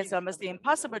that it is almost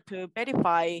impossible to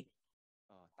verify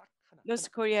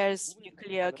North Korea's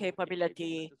nuclear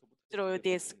capability through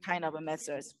this kind of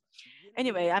methods.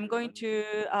 Anyway, I'm going to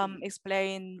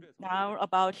explain now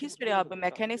about history of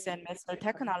mechanics and missile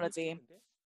technology.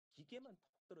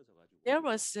 There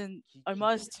was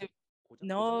almost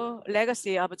no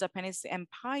legacy of Japanese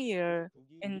empire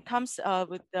in terms of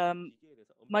the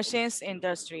machines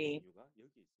industry.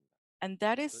 And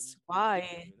that is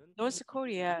why North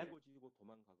Korea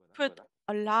put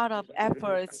a lot of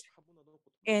efforts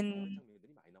in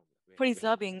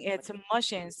preserving its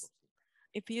machines.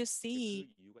 If you see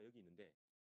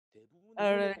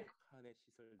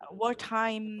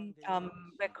wartime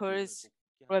records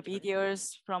or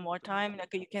videos from wartime,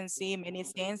 like you can see many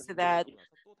scenes that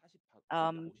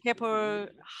people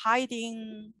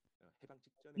hiding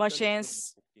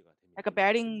machines, like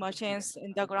burying machines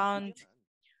in the ground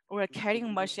or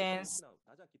carrying machines.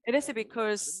 It is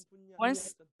because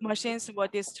once machines were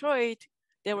destroyed,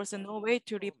 there was no way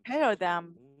to repair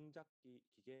them.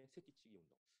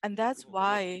 And that's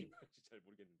why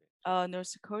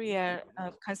North Korea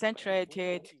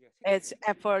concentrated its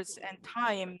efforts and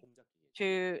time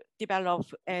to develop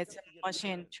its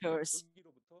machine tools.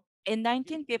 In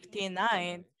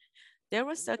 1959, there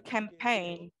was a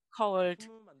campaign called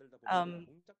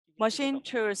Machine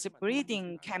Tools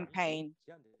Breeding Campaign,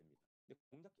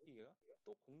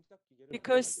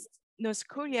 because North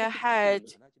Korea had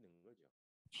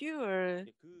fewer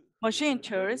machine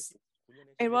tools.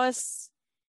 It was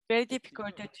very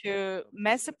difficult to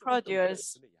mass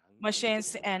produce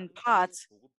machines and parts.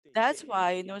 That's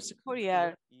why North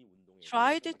Korea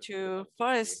tried to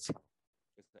first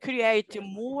create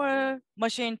more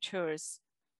machine tools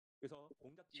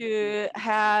to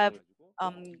have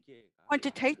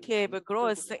quantitative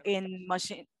growth in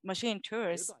machine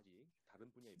tools.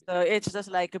 So it's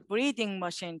just like breeding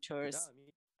machine tools.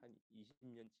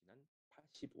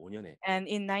 And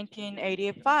in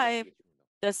 1985,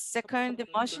 the second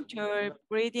machine tool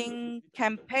breeding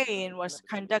campaign was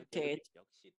conducted.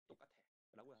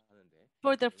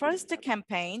 For the first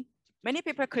campaign, many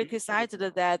people criticized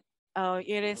that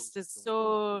it is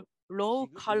so low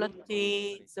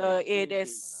quality, so it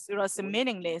was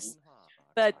meaningless.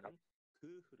 But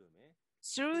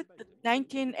through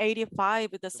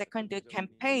 1985, the second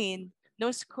campaign,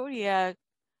 North Korea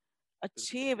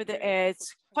achieved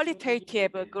its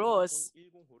qualitative growth,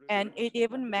 and it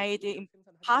even made it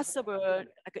possible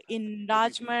like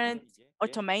enlargement,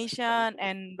 automation,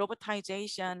 and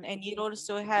robotization. And it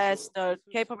also has the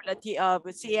capability of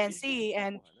CNC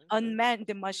and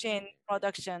unmanned machine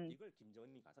production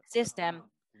system.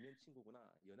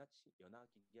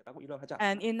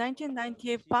 And in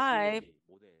 1995,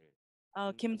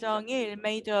 Kim Jong-il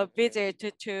made a visit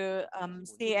to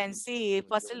CNC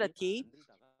facility,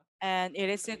 and it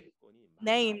is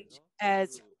named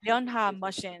as Leonha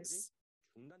machines.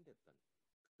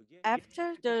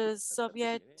 After the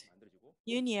Soviet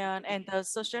Union and the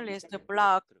socialist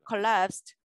bloc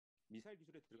collapsed,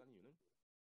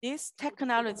 this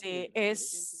technology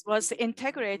was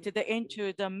integrated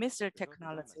into the missile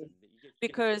technology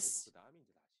because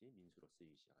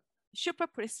super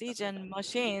precision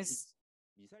machines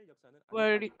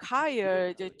were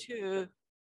required to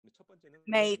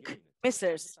make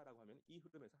missiles.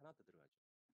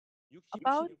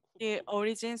 About the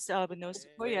origins of North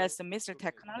Korea's missile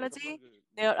technology,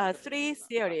 there are three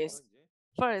theories.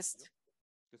 First,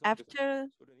 after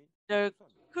the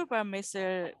Cuba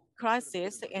Missile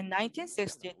Crisis in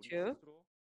 1962,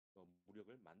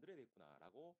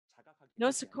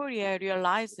 North Korea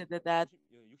realized that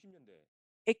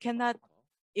it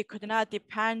could not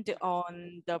depend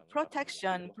on the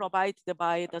protection provided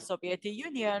by the Soviet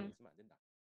Union.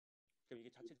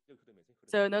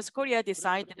 So North Korea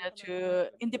decided to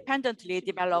independently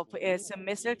develop its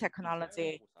missile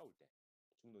technology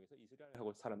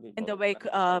in the wake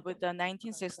of the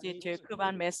 1962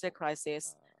 Cuban Missile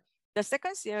Crisis. The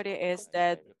second theory is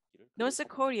that North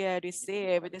Korea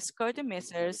received Scud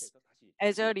missiles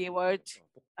as a reward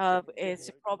of its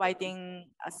providing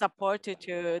support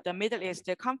to the Middle East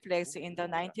conflicts in the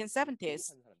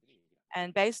 1970s.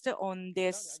 And based on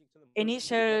this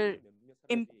initial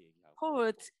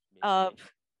import of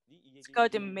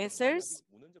Scud missiles,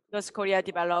 North Korea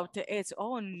developed its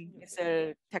own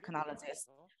missile technologies.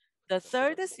 The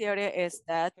third theory is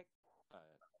that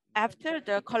after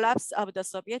the collapse of the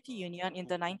Soviet Union in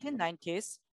the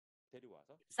 1990s,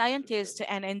 scientists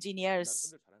and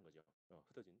engineers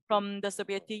from the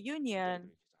Soviet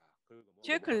Union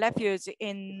took refuge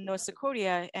in North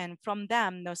Korea, and from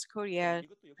them, North Korea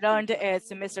learned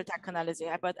its missile technology.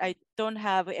 But I don't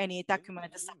have any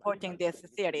document supporting this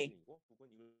theory.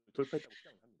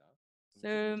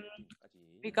 So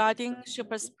regarding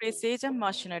super precision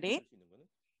machinery,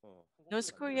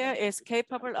 North Korea is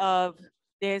capable of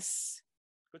this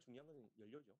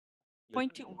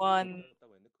 0.1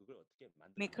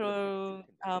 micro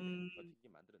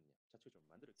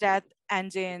jet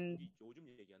engine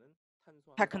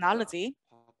technology,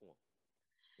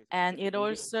 and it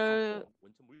also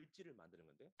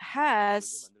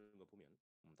has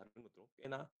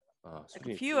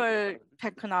fuel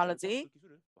technology,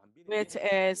 which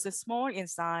is small in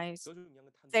size,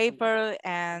 safer,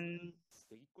 and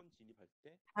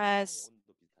has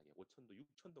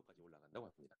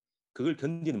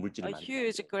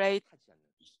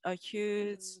a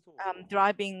huge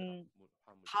driving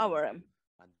power.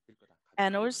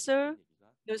 And also,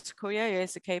 North Korea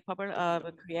is capable of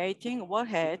creating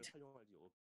warhead.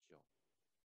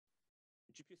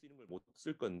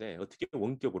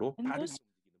 In North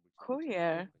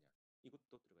Korea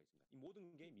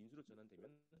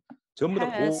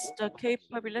has the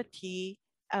capability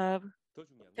of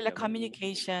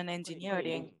telecommunication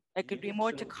engineering, like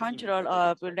remote control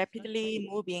of rapidly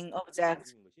moving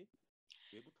objects.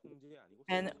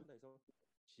 And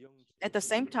at the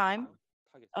same time,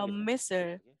 a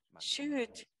missile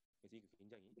should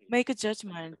make a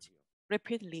judgment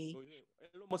rapidly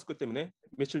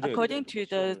according to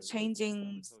the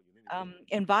changing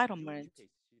environment.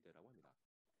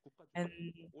 And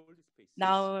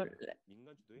now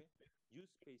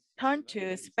turn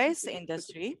to space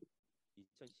industry.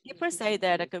 People say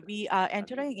that we are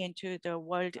entering into the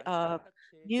world of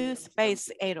new space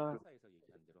era.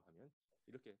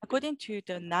 According to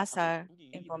the NASA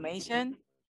information,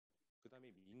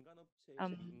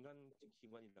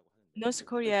 North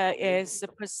Korea is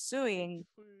pursuing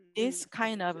this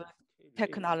kind of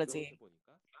technology.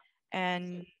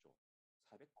 And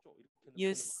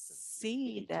you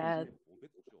see that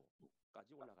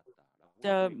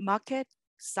the market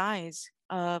size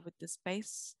of the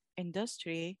space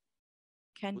industry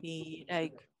can be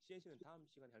like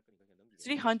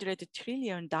 $300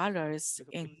 trillion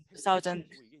in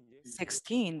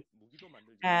 2016.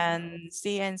 And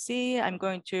CNC, I'm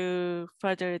going to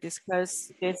further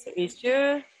discuss this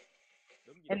issue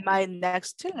in my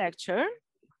next lecture.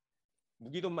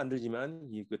 무기도 만들지만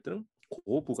이것들은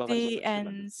고부가가치가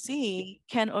CNC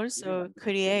can also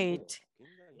create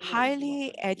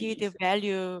highly added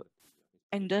value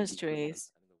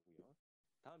industries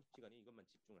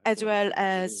as well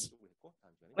as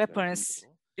weapons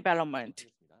development.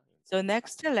 So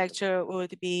next lecture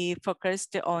would be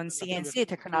focused on CNC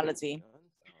technology.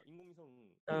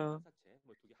 So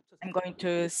I'm going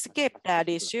to skip that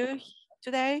issue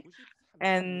today,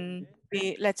 and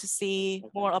let's see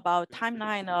more about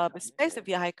timeline of space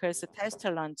vehicles test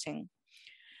launching.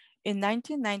 In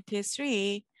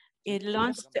 1993, it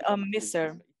launched a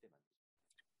missile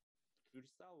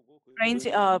range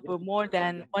of more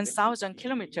than 1,000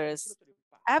 kilometers.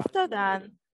 After that,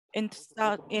 in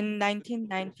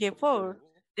 1994,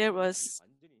 there was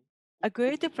a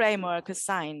great framework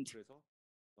signed.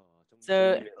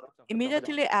 So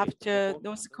immediately after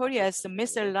North Korea's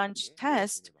missile launch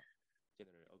test,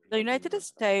 the United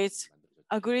States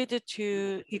agreed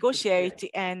to negotiate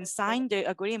and sign the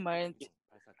agreement,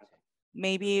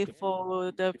 maybe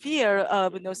for the fear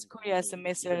of North Korea's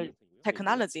missile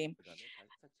technology.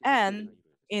 And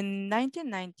in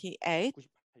 1998,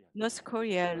 North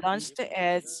Korea launched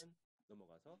its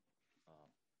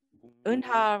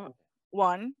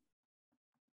Eunha-1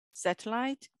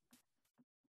 satellite.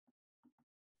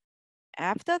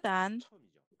 After that,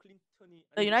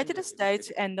 the United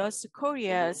States and North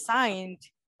Korea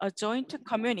signed a joint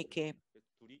communique.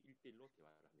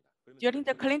 During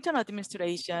the Clinton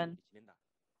administration,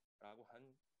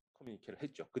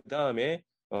 그 다음에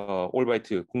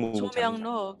올바이트 국무부 Cho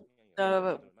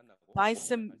the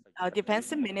Vice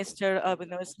Defense Minister of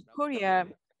North Korea,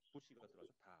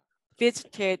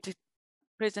 visited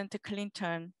President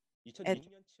Clinton at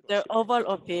the Oval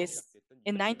Office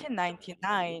in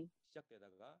 1999,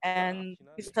 and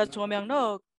Mr. Cho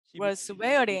Myung-nok was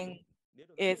wearing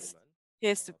his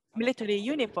military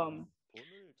uniform.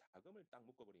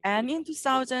 And in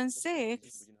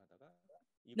 2006,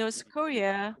 North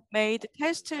Korea made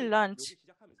test launch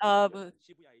of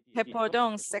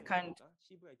Taepodong 2nd.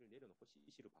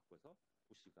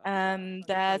 And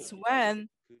that's when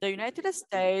the United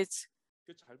States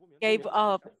gave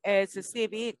up its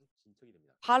civic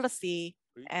policy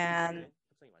and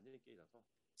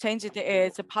changed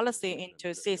its policy into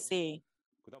CC.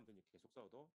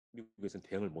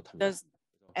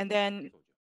 And then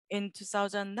in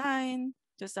 2009,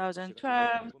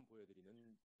 2012,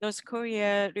 North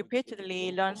Korea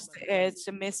repeatedly launched its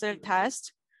missile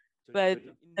test, but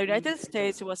the United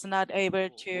States was not able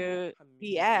to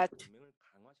react.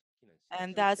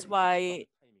 And that's why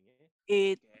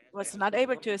it was not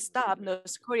able to stop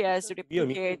North Korea's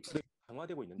repeated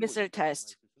missile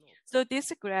test. So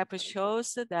this graph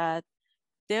shows that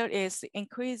there is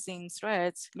increasing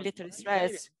threats, military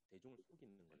threats,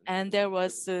 and there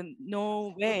was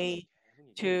no way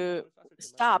to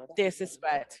stop this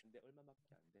threat.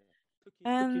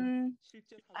 And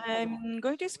I'm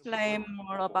going to explain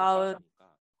more about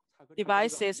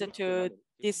devices to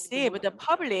deceive the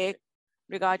public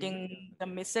regarding the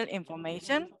missile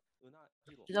information.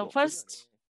 The first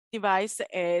device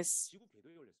is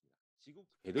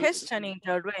questioning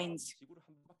the range.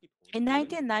 In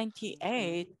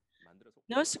 1998,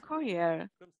 North Korea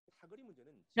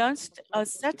launched a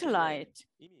satellite,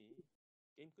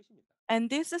 and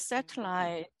this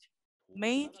satellite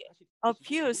made a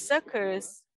few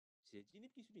circles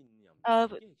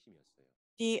of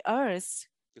the Earth.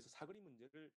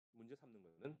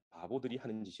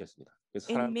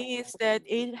 It means that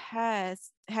it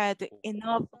has had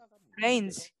enough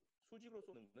range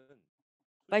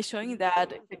by showing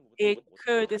that it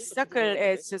could circle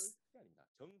its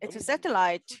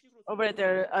satellite over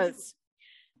the Earth.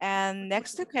 And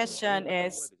next question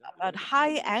is about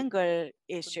high angle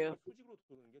issue.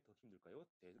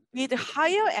 With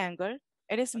higher angle,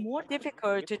 it is more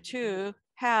difficult to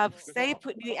have safe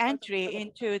re-entry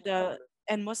into the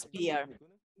atmosphere.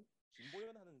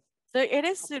 So it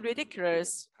is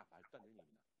ridiculous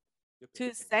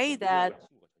to say that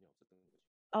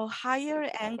a higher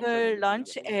angle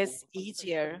launch is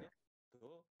easier.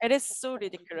 It is so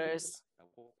ridiculous.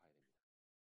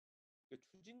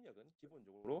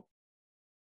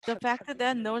 The fact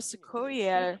that North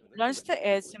Korea launched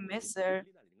its missile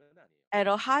at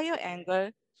a higher angle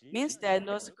means that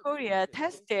North Korea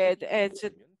tested its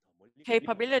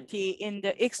capability in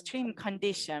the extreme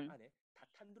condition.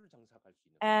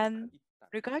 And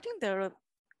regarding the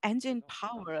engine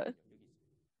power,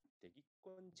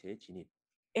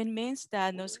 it means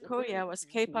that North Korea was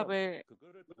capable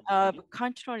of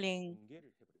controlling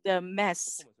the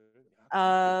mass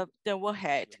of the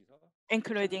warhead,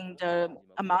 including the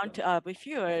amount of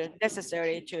fuel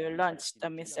necessary to launch the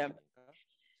missile.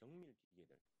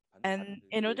 And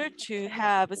in order to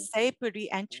have a safe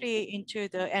re-entry into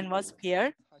the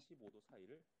atmosphere,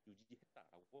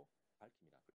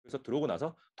 그래서 들어오고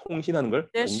나서 통신하는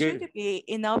걸 there 공개를 should be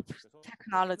enough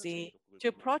technology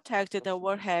to protect the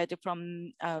warhead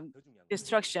from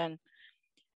destruction.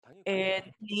 It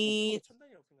needs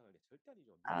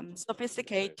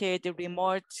sophisticated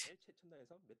remote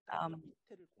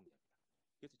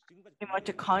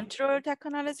control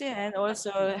technology, and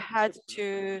also had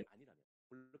to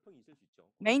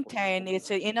maintain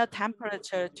its inner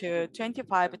temperature to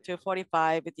 25 to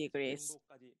 45 degrees.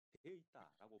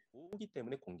 보기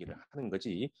때문에 공개를 하는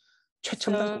거지.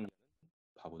 최첨단 So 공개는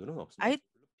바보들은 없습니다. I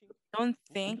don't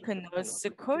think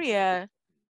North Korea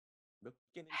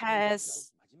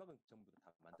has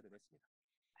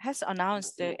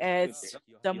announced as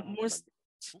the most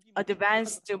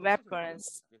advanced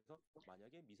weapons.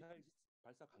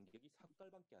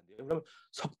 그럼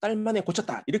석 달 만에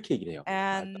고쳤다 이렇게 얘기를 해요.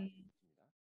 And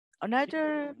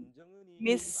another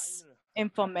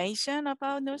misinformation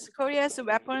about North Korea's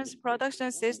weapons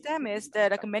production system is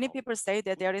that like many people say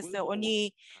that there is the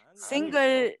only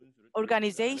single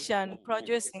organization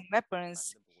producing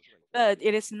weapons, but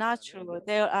it is not true.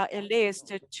 There are at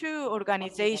least two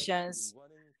organizations,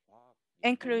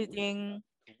 including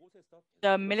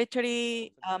the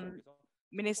military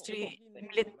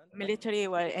military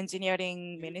or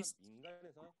engineering ministry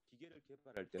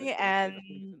and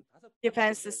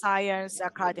Defense Science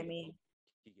Academy.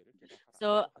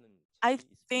 So I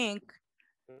think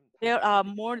there are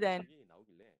more than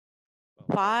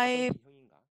 5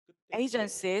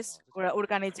 agencies or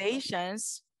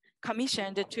organizations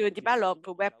commissioned to develop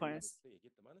weapons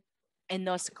in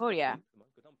North Korea.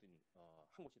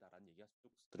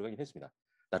 들어가긴 했습니다.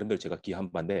 나름대로 제가 기한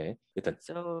바인데 일단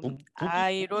So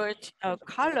I wrote a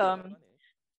column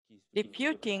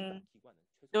refuting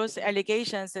those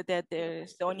allegations that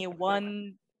there's only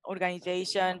one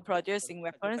organization producing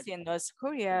weapons in North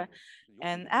Korea.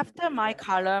 And after my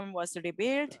column was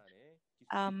revealed,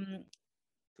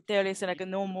 there is like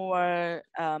no more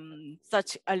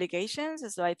such allegations.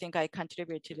 So I think I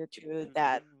contributed to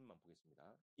that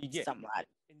somewhat.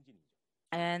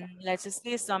 And let's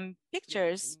see some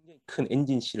pictures. 큰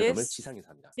엔진 실험을 This 지상에서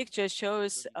합니다. picture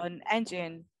shows an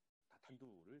engine.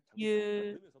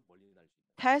 You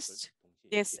test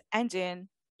this engine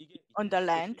on the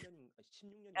land,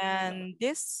 and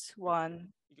this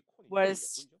one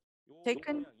was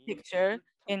taken picture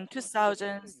in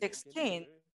 2016.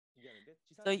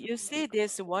 So you see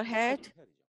this warhead.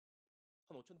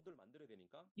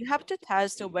 You have to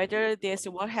test whether this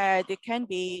warhead can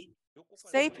be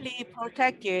safely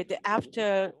protected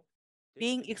after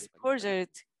being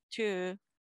exposed to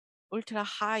ultra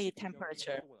high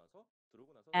temperature.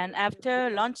 And after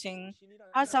launching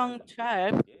Hwasong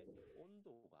 12,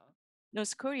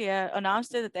 North Korea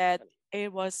announced that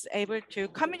it was able to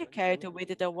communicate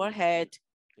with the warhead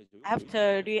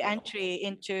after re-entry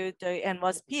into the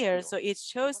atmosphere. So it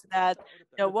shows that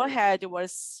the warhead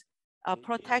was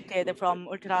protected from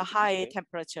ultra high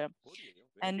temperature.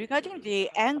 And regarding the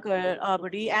angle of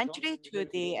re-entry to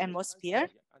the atmosphere,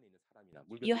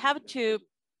 you have to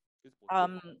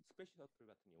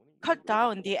cut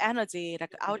down the energy,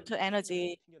 like outer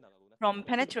energy from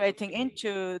penetrating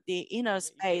into the inner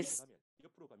space.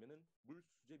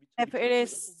 If it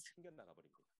is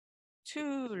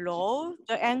too low,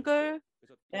 the angle,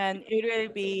 then it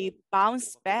will be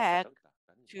bounced back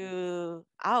to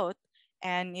out.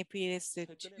 And if it is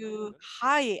too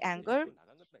high angle,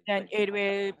 then it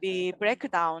will be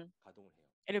breakdown.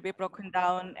 It will be broken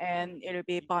down and it will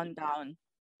be burned down.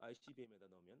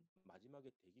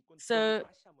 So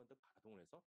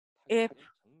if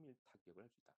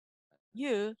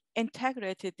you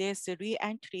integrate this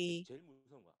re-entry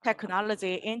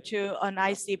technology into an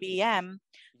ICBM,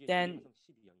 then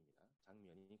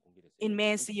it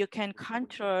means you can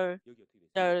control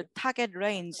the target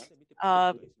range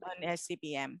of an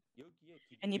ICBM.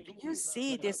 And if you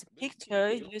see this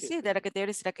picture, you see that there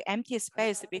is like empty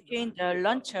space between the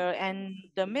launcher and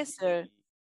the missile.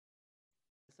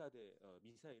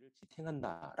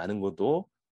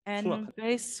 And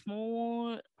very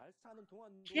small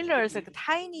pillars, like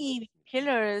tiny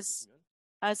pillars,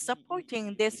 are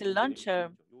supporting this launcher.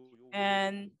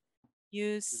 And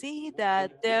you see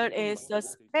that there is a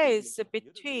space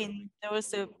between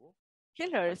those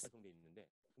pillars.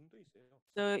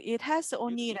 So it has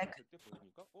only like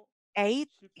 8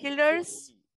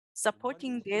 pillars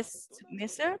supporting this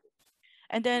missile.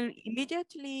 And then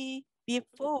immediately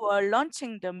before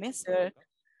launching the missile,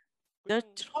 the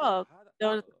truck,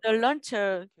 the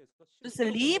launcher just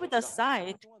leave the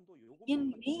site. It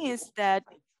means that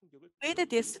with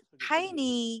this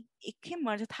tiny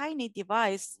equipment, tiny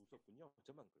device,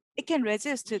 it can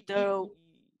resist the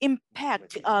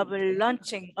impact of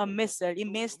launching a missile. It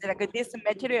means that like, this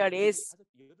material is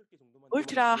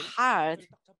ultra hard,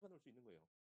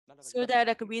 so that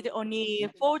like, with only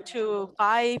 4 to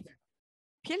 5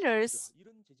 pillars,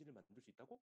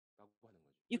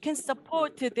 you can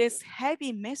support this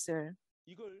heavy missile.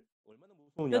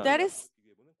 So that is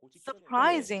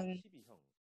surprising.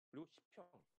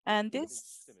 And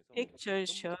this picture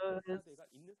shows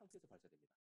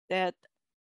that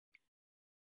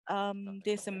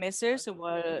these missiles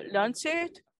were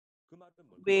launched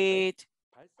with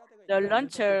the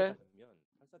launcher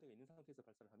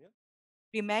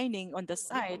remaining on the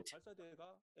site.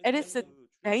 It is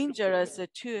dangerous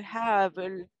to have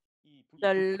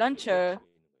the launcher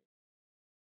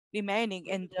remaining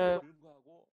in the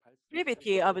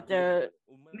gravity of the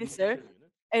missile.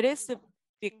 It is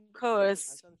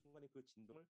because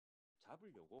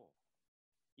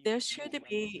there should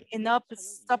be enough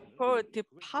support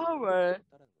power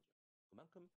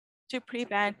to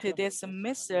prevent this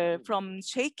missile from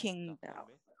shaking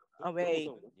away.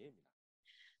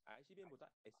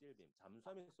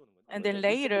 And then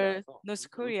later, North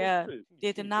Korea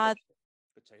did not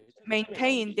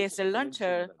maintain this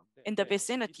launcher in the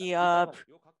vicinity of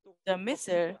the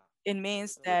missile. It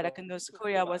means that North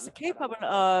Korea was capable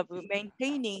of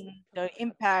maintaining the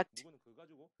impact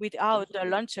without the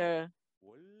launcher.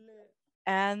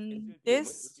 And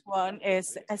this one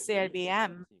is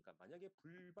SLBM.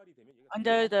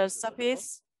 Under the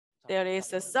surface, there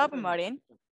is a submarine,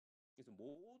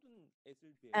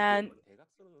 and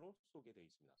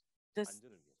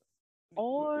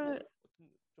all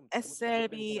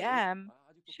SLBM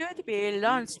should be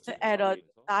launched at a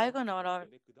diagonal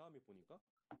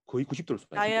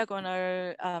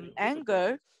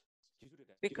angle,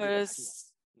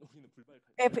 because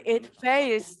if it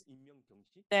fails,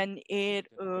 then it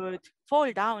would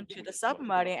fall down to the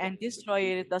submarine and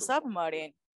destroy the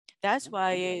submarine. That's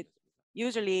why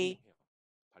usually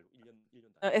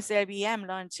the SLBM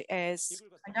launch is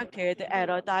conducted at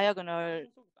a diagonal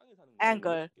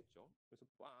angle.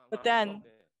 But then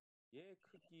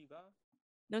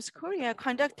North Korea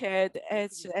conducted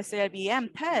its SLBM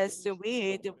test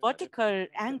with vertical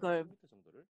angle.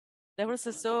 That was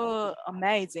so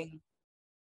amazing.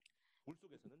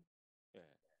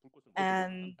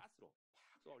 And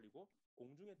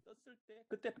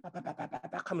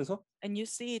you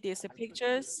see these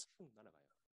pictures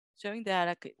showing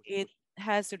that it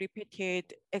has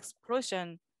repeated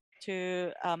explosion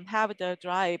to have the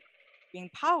drive being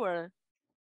power.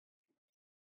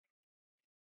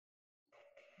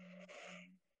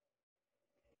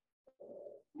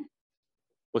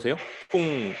 보세요.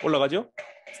 뽕 올라가죠?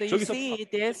 So you see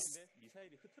this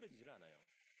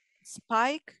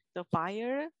spike, the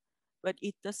fire, but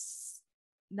it does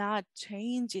not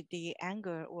change the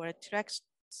angle or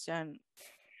traction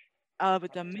of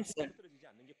the missile.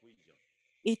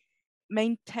 It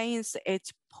maintains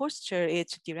its posture,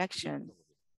 its direction.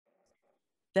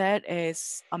 That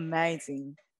is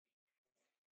amazing.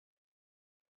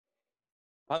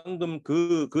 방금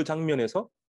그 장면에서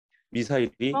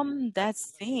미사일이 From that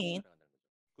scene,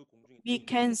 we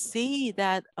can see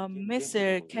that a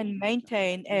missile can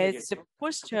maintain its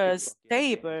posture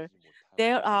stable.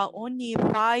 There are only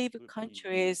 5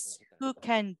 countries who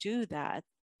can do that,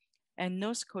 and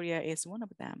North Korea is one of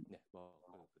them.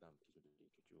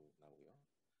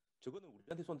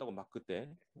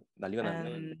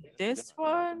 And this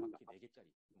one,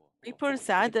 people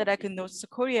said that North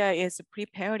Korea is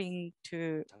preparing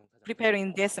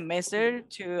this missile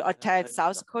to attack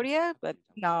South Korea, but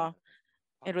no,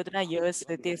 it would not use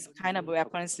this kind of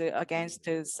weapons against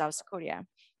South Korea.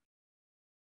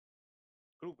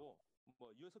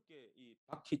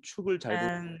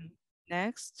 And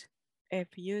next, if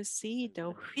you see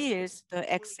the wheels,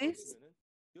 the axis,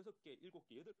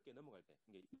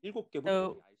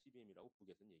 so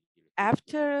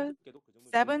after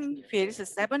 7 wheels,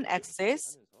 7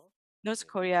 axes, North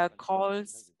Korea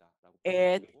calls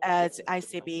it as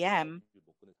ICBM,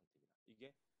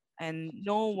 and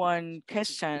no one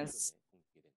questions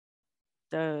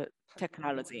the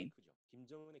technology.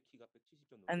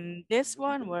 And this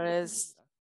one was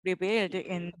revealed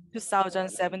in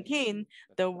 2017.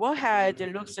 The warhead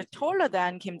looks taller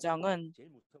than Kim Jong-un.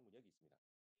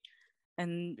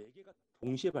 And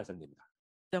동시에 발사됩니다.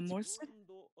 The most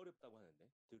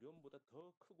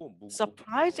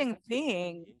surprising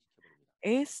thing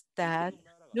is that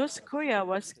North Korea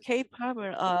was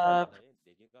capable of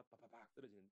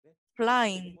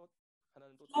flying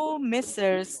 4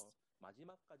 missiles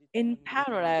in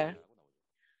parallel.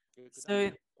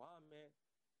 So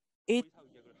it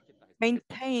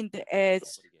maintained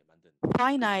its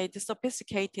finite,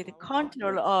 sophisticated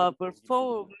control of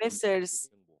 4 missiles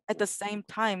at the same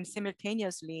time,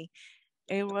 simultaneously.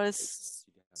 It was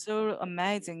so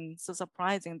amazing, so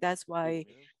surprising. That's why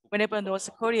whenever North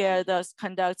Korea does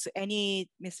conduct any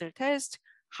missile test,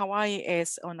 Hawaii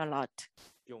is on alert.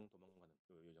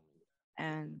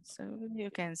 And so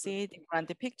you can see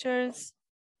different pictures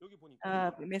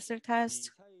of missile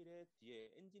test.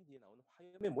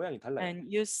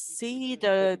 And you see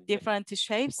the different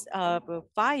shapes of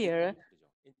fire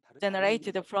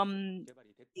generated from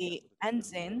the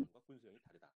engine.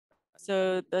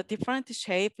 So the different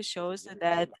shape shows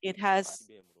that it has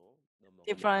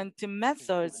different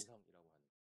methods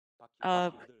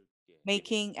of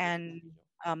making and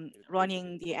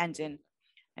running the engine.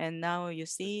 And now you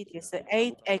see this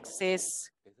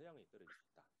 8-axis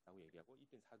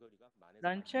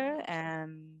launcher,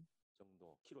 and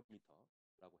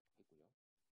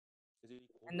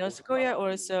North Korea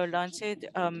also launched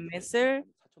a missile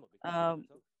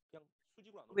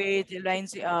with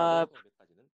range of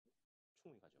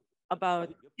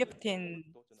about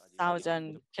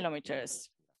 15,000 kilometers.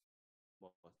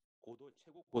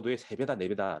 고도의 3배다,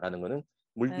 4배다라는 거는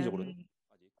물리적으로는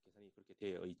아직 계산이 그렇게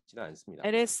되어 있지는 않습니다.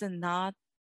 It is not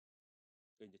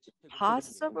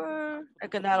possible,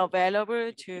 like not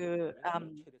available to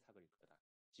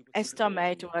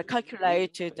estimate or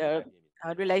calculate the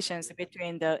relations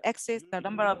between the axis, the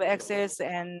number of axes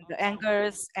and the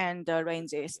angles and the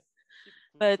ranges.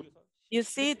 But you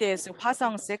see this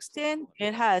Hwasong 16,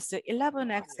 it has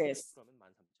 11 axes.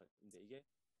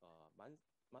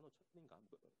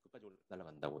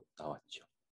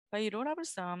 But in order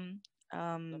some,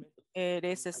 it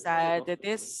is said that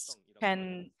this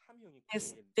can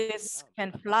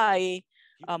fly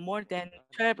more than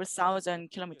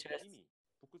 12,000 kilometers.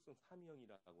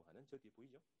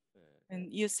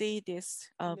 And you see this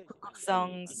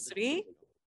Hwasong 3,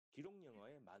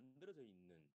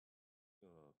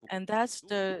 and that's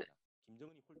the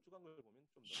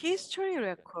history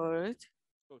record,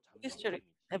 history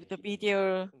of the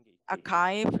video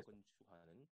archive.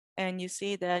 And you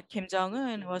see that Kim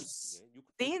Jong-un was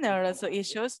thinner, so it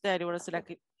shows that it was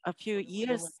like a few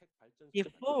years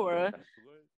before.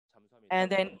 And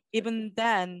then even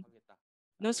then,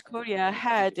 North Korea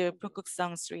had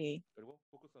Pukguksong 3.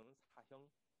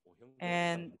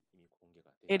 And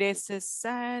it is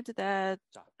said that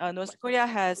North Korea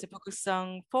has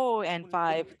Pukguksong 4 and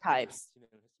 5 types.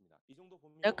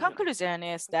 The conclusion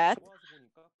is that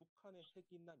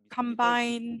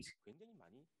combined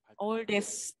all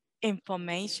this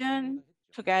information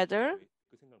together,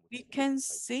 we can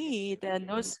see that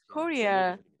North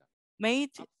Korea made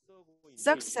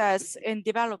success in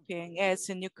developing its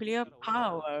nuclear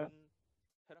power.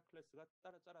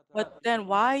 But then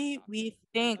why we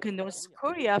think North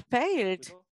Korea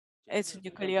failed its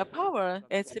nuclear power?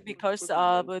 It's because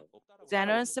of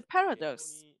Jenner's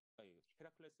paradox.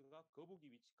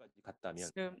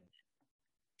 So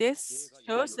this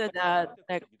shows that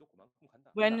like,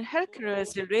 when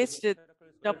Hercules reached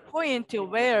the point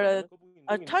where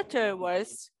a turtle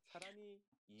was,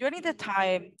 during the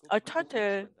time a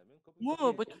turtle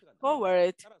moved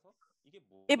forward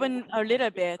even a little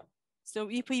bit. So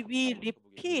if we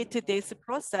repeat this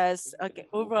process again,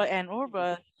 over and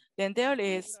over, then there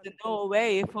is no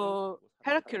way for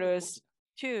Hercules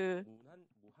to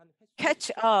catch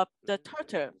up the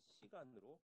turtle.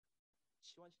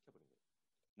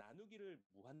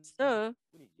 So,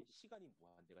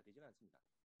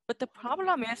 but the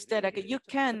problem is that like, you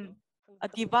can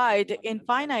divide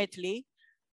infinitely,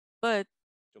 but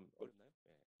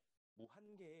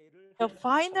the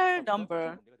final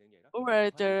number or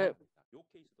the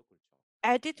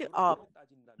added up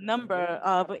number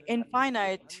of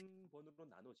infinite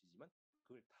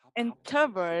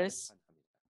intervals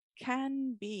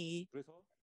can be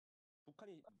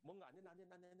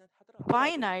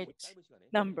finite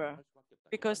number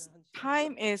because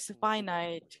time is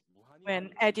finite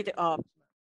when added up.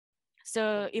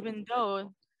 So even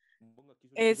though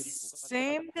it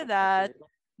seemed that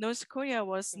North Korea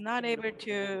was not able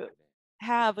to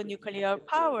have a nuclear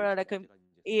power, like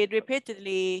it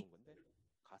repeatedly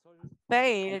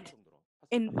failed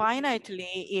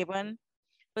infinitely even,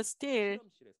 but still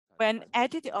when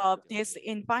added up these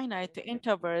infinite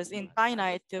intervals,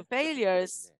 infinite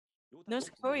failures, North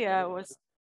Korea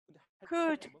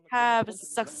could have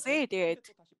succeeded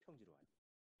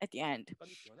at the end.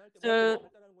 So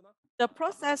the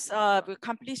process of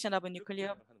completion of a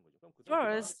nuclear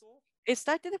force, it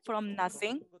started from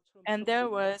nothing, and there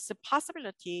was a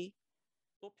possibility.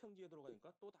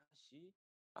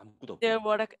 There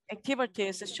were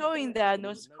activities showing that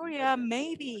North Korea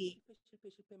maybe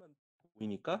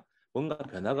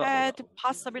had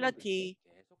possibility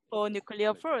for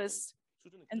nuclear force,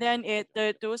 and then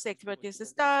those activities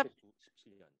stopped.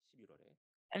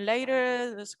 And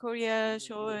later, North Korea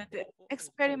showed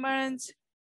experiments,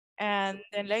 and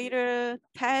then later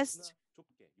tests,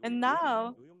 and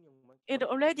now it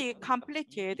already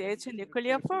completed its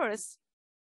nuclear force.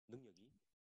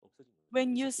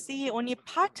 When you see only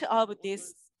part of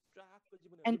this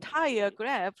entire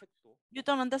graph, you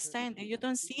don't understand. You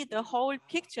don't see the whole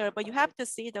picture, but you have to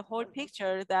see the whole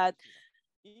picture that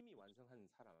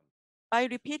by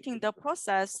repeating the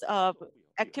process of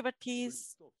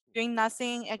activities, doing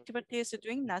nothing, activities,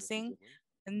 doing nothing,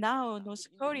 and now North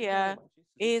Korea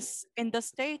is in the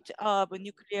state of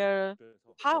nuclear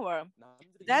power.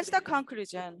 That's the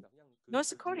conclusion.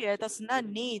 North Korea does not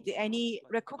need any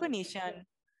recognition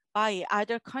by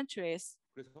other countries.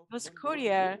 North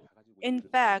Korea, in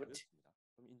fact,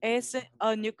 is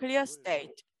a nuclear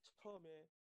state.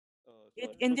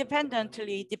 It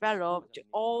independently developed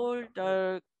all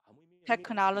the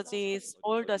technologies,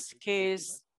 all the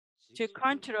skills to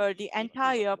control the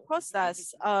entire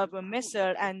process of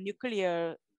missile and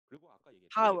nuclear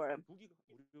power.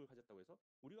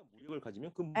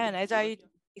 And as I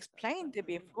explained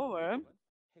before,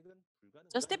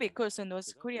 just because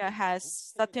North Korea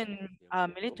has certain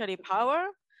military power,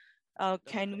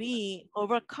 can we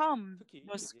overcome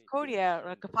North Korea,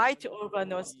 like fight over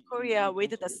North Korea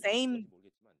with the same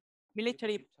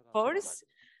military force?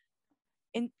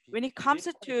 When it comes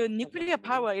to nuclear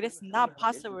power, it is not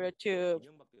possible to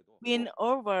win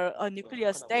over a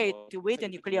nuclear state with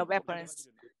nuclear weapons.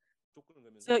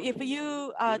 So if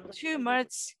you are too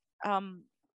much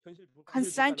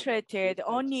concentrated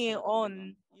only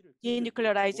on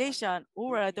denuclearization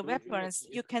or the weapons,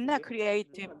 you cannot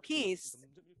create peace.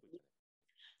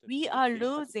 We are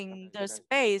losing the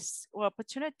space or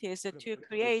opportunities to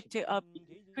create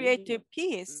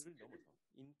peace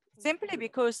simply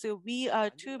because we are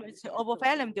too much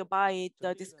overwhelmed by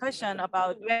the discussion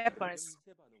about weapons.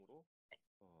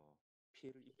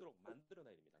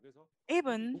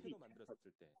 Even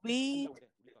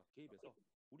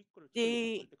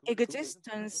the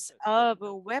existence of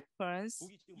weapons,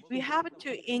 we have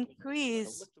to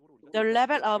increase the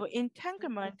level of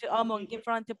entanglement among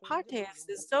different parties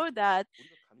so that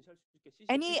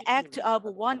any act of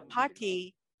one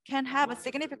party can have a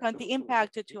significant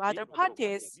impact to other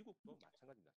parties,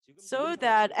 so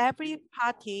that every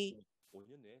party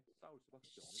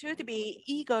should be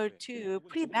eager to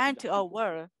prevent a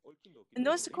war.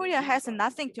 North Korea has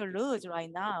nothing to lose right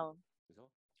now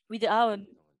without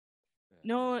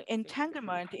no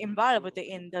entanglement involved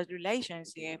in the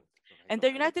relationship. And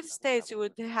the United States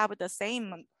would have the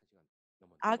same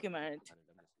argument.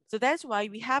 So that's why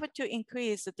we have to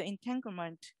increase the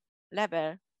entanglement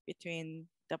level between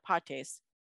the parties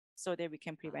so that we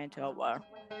can prevent a war.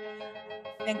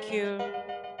 Thank you.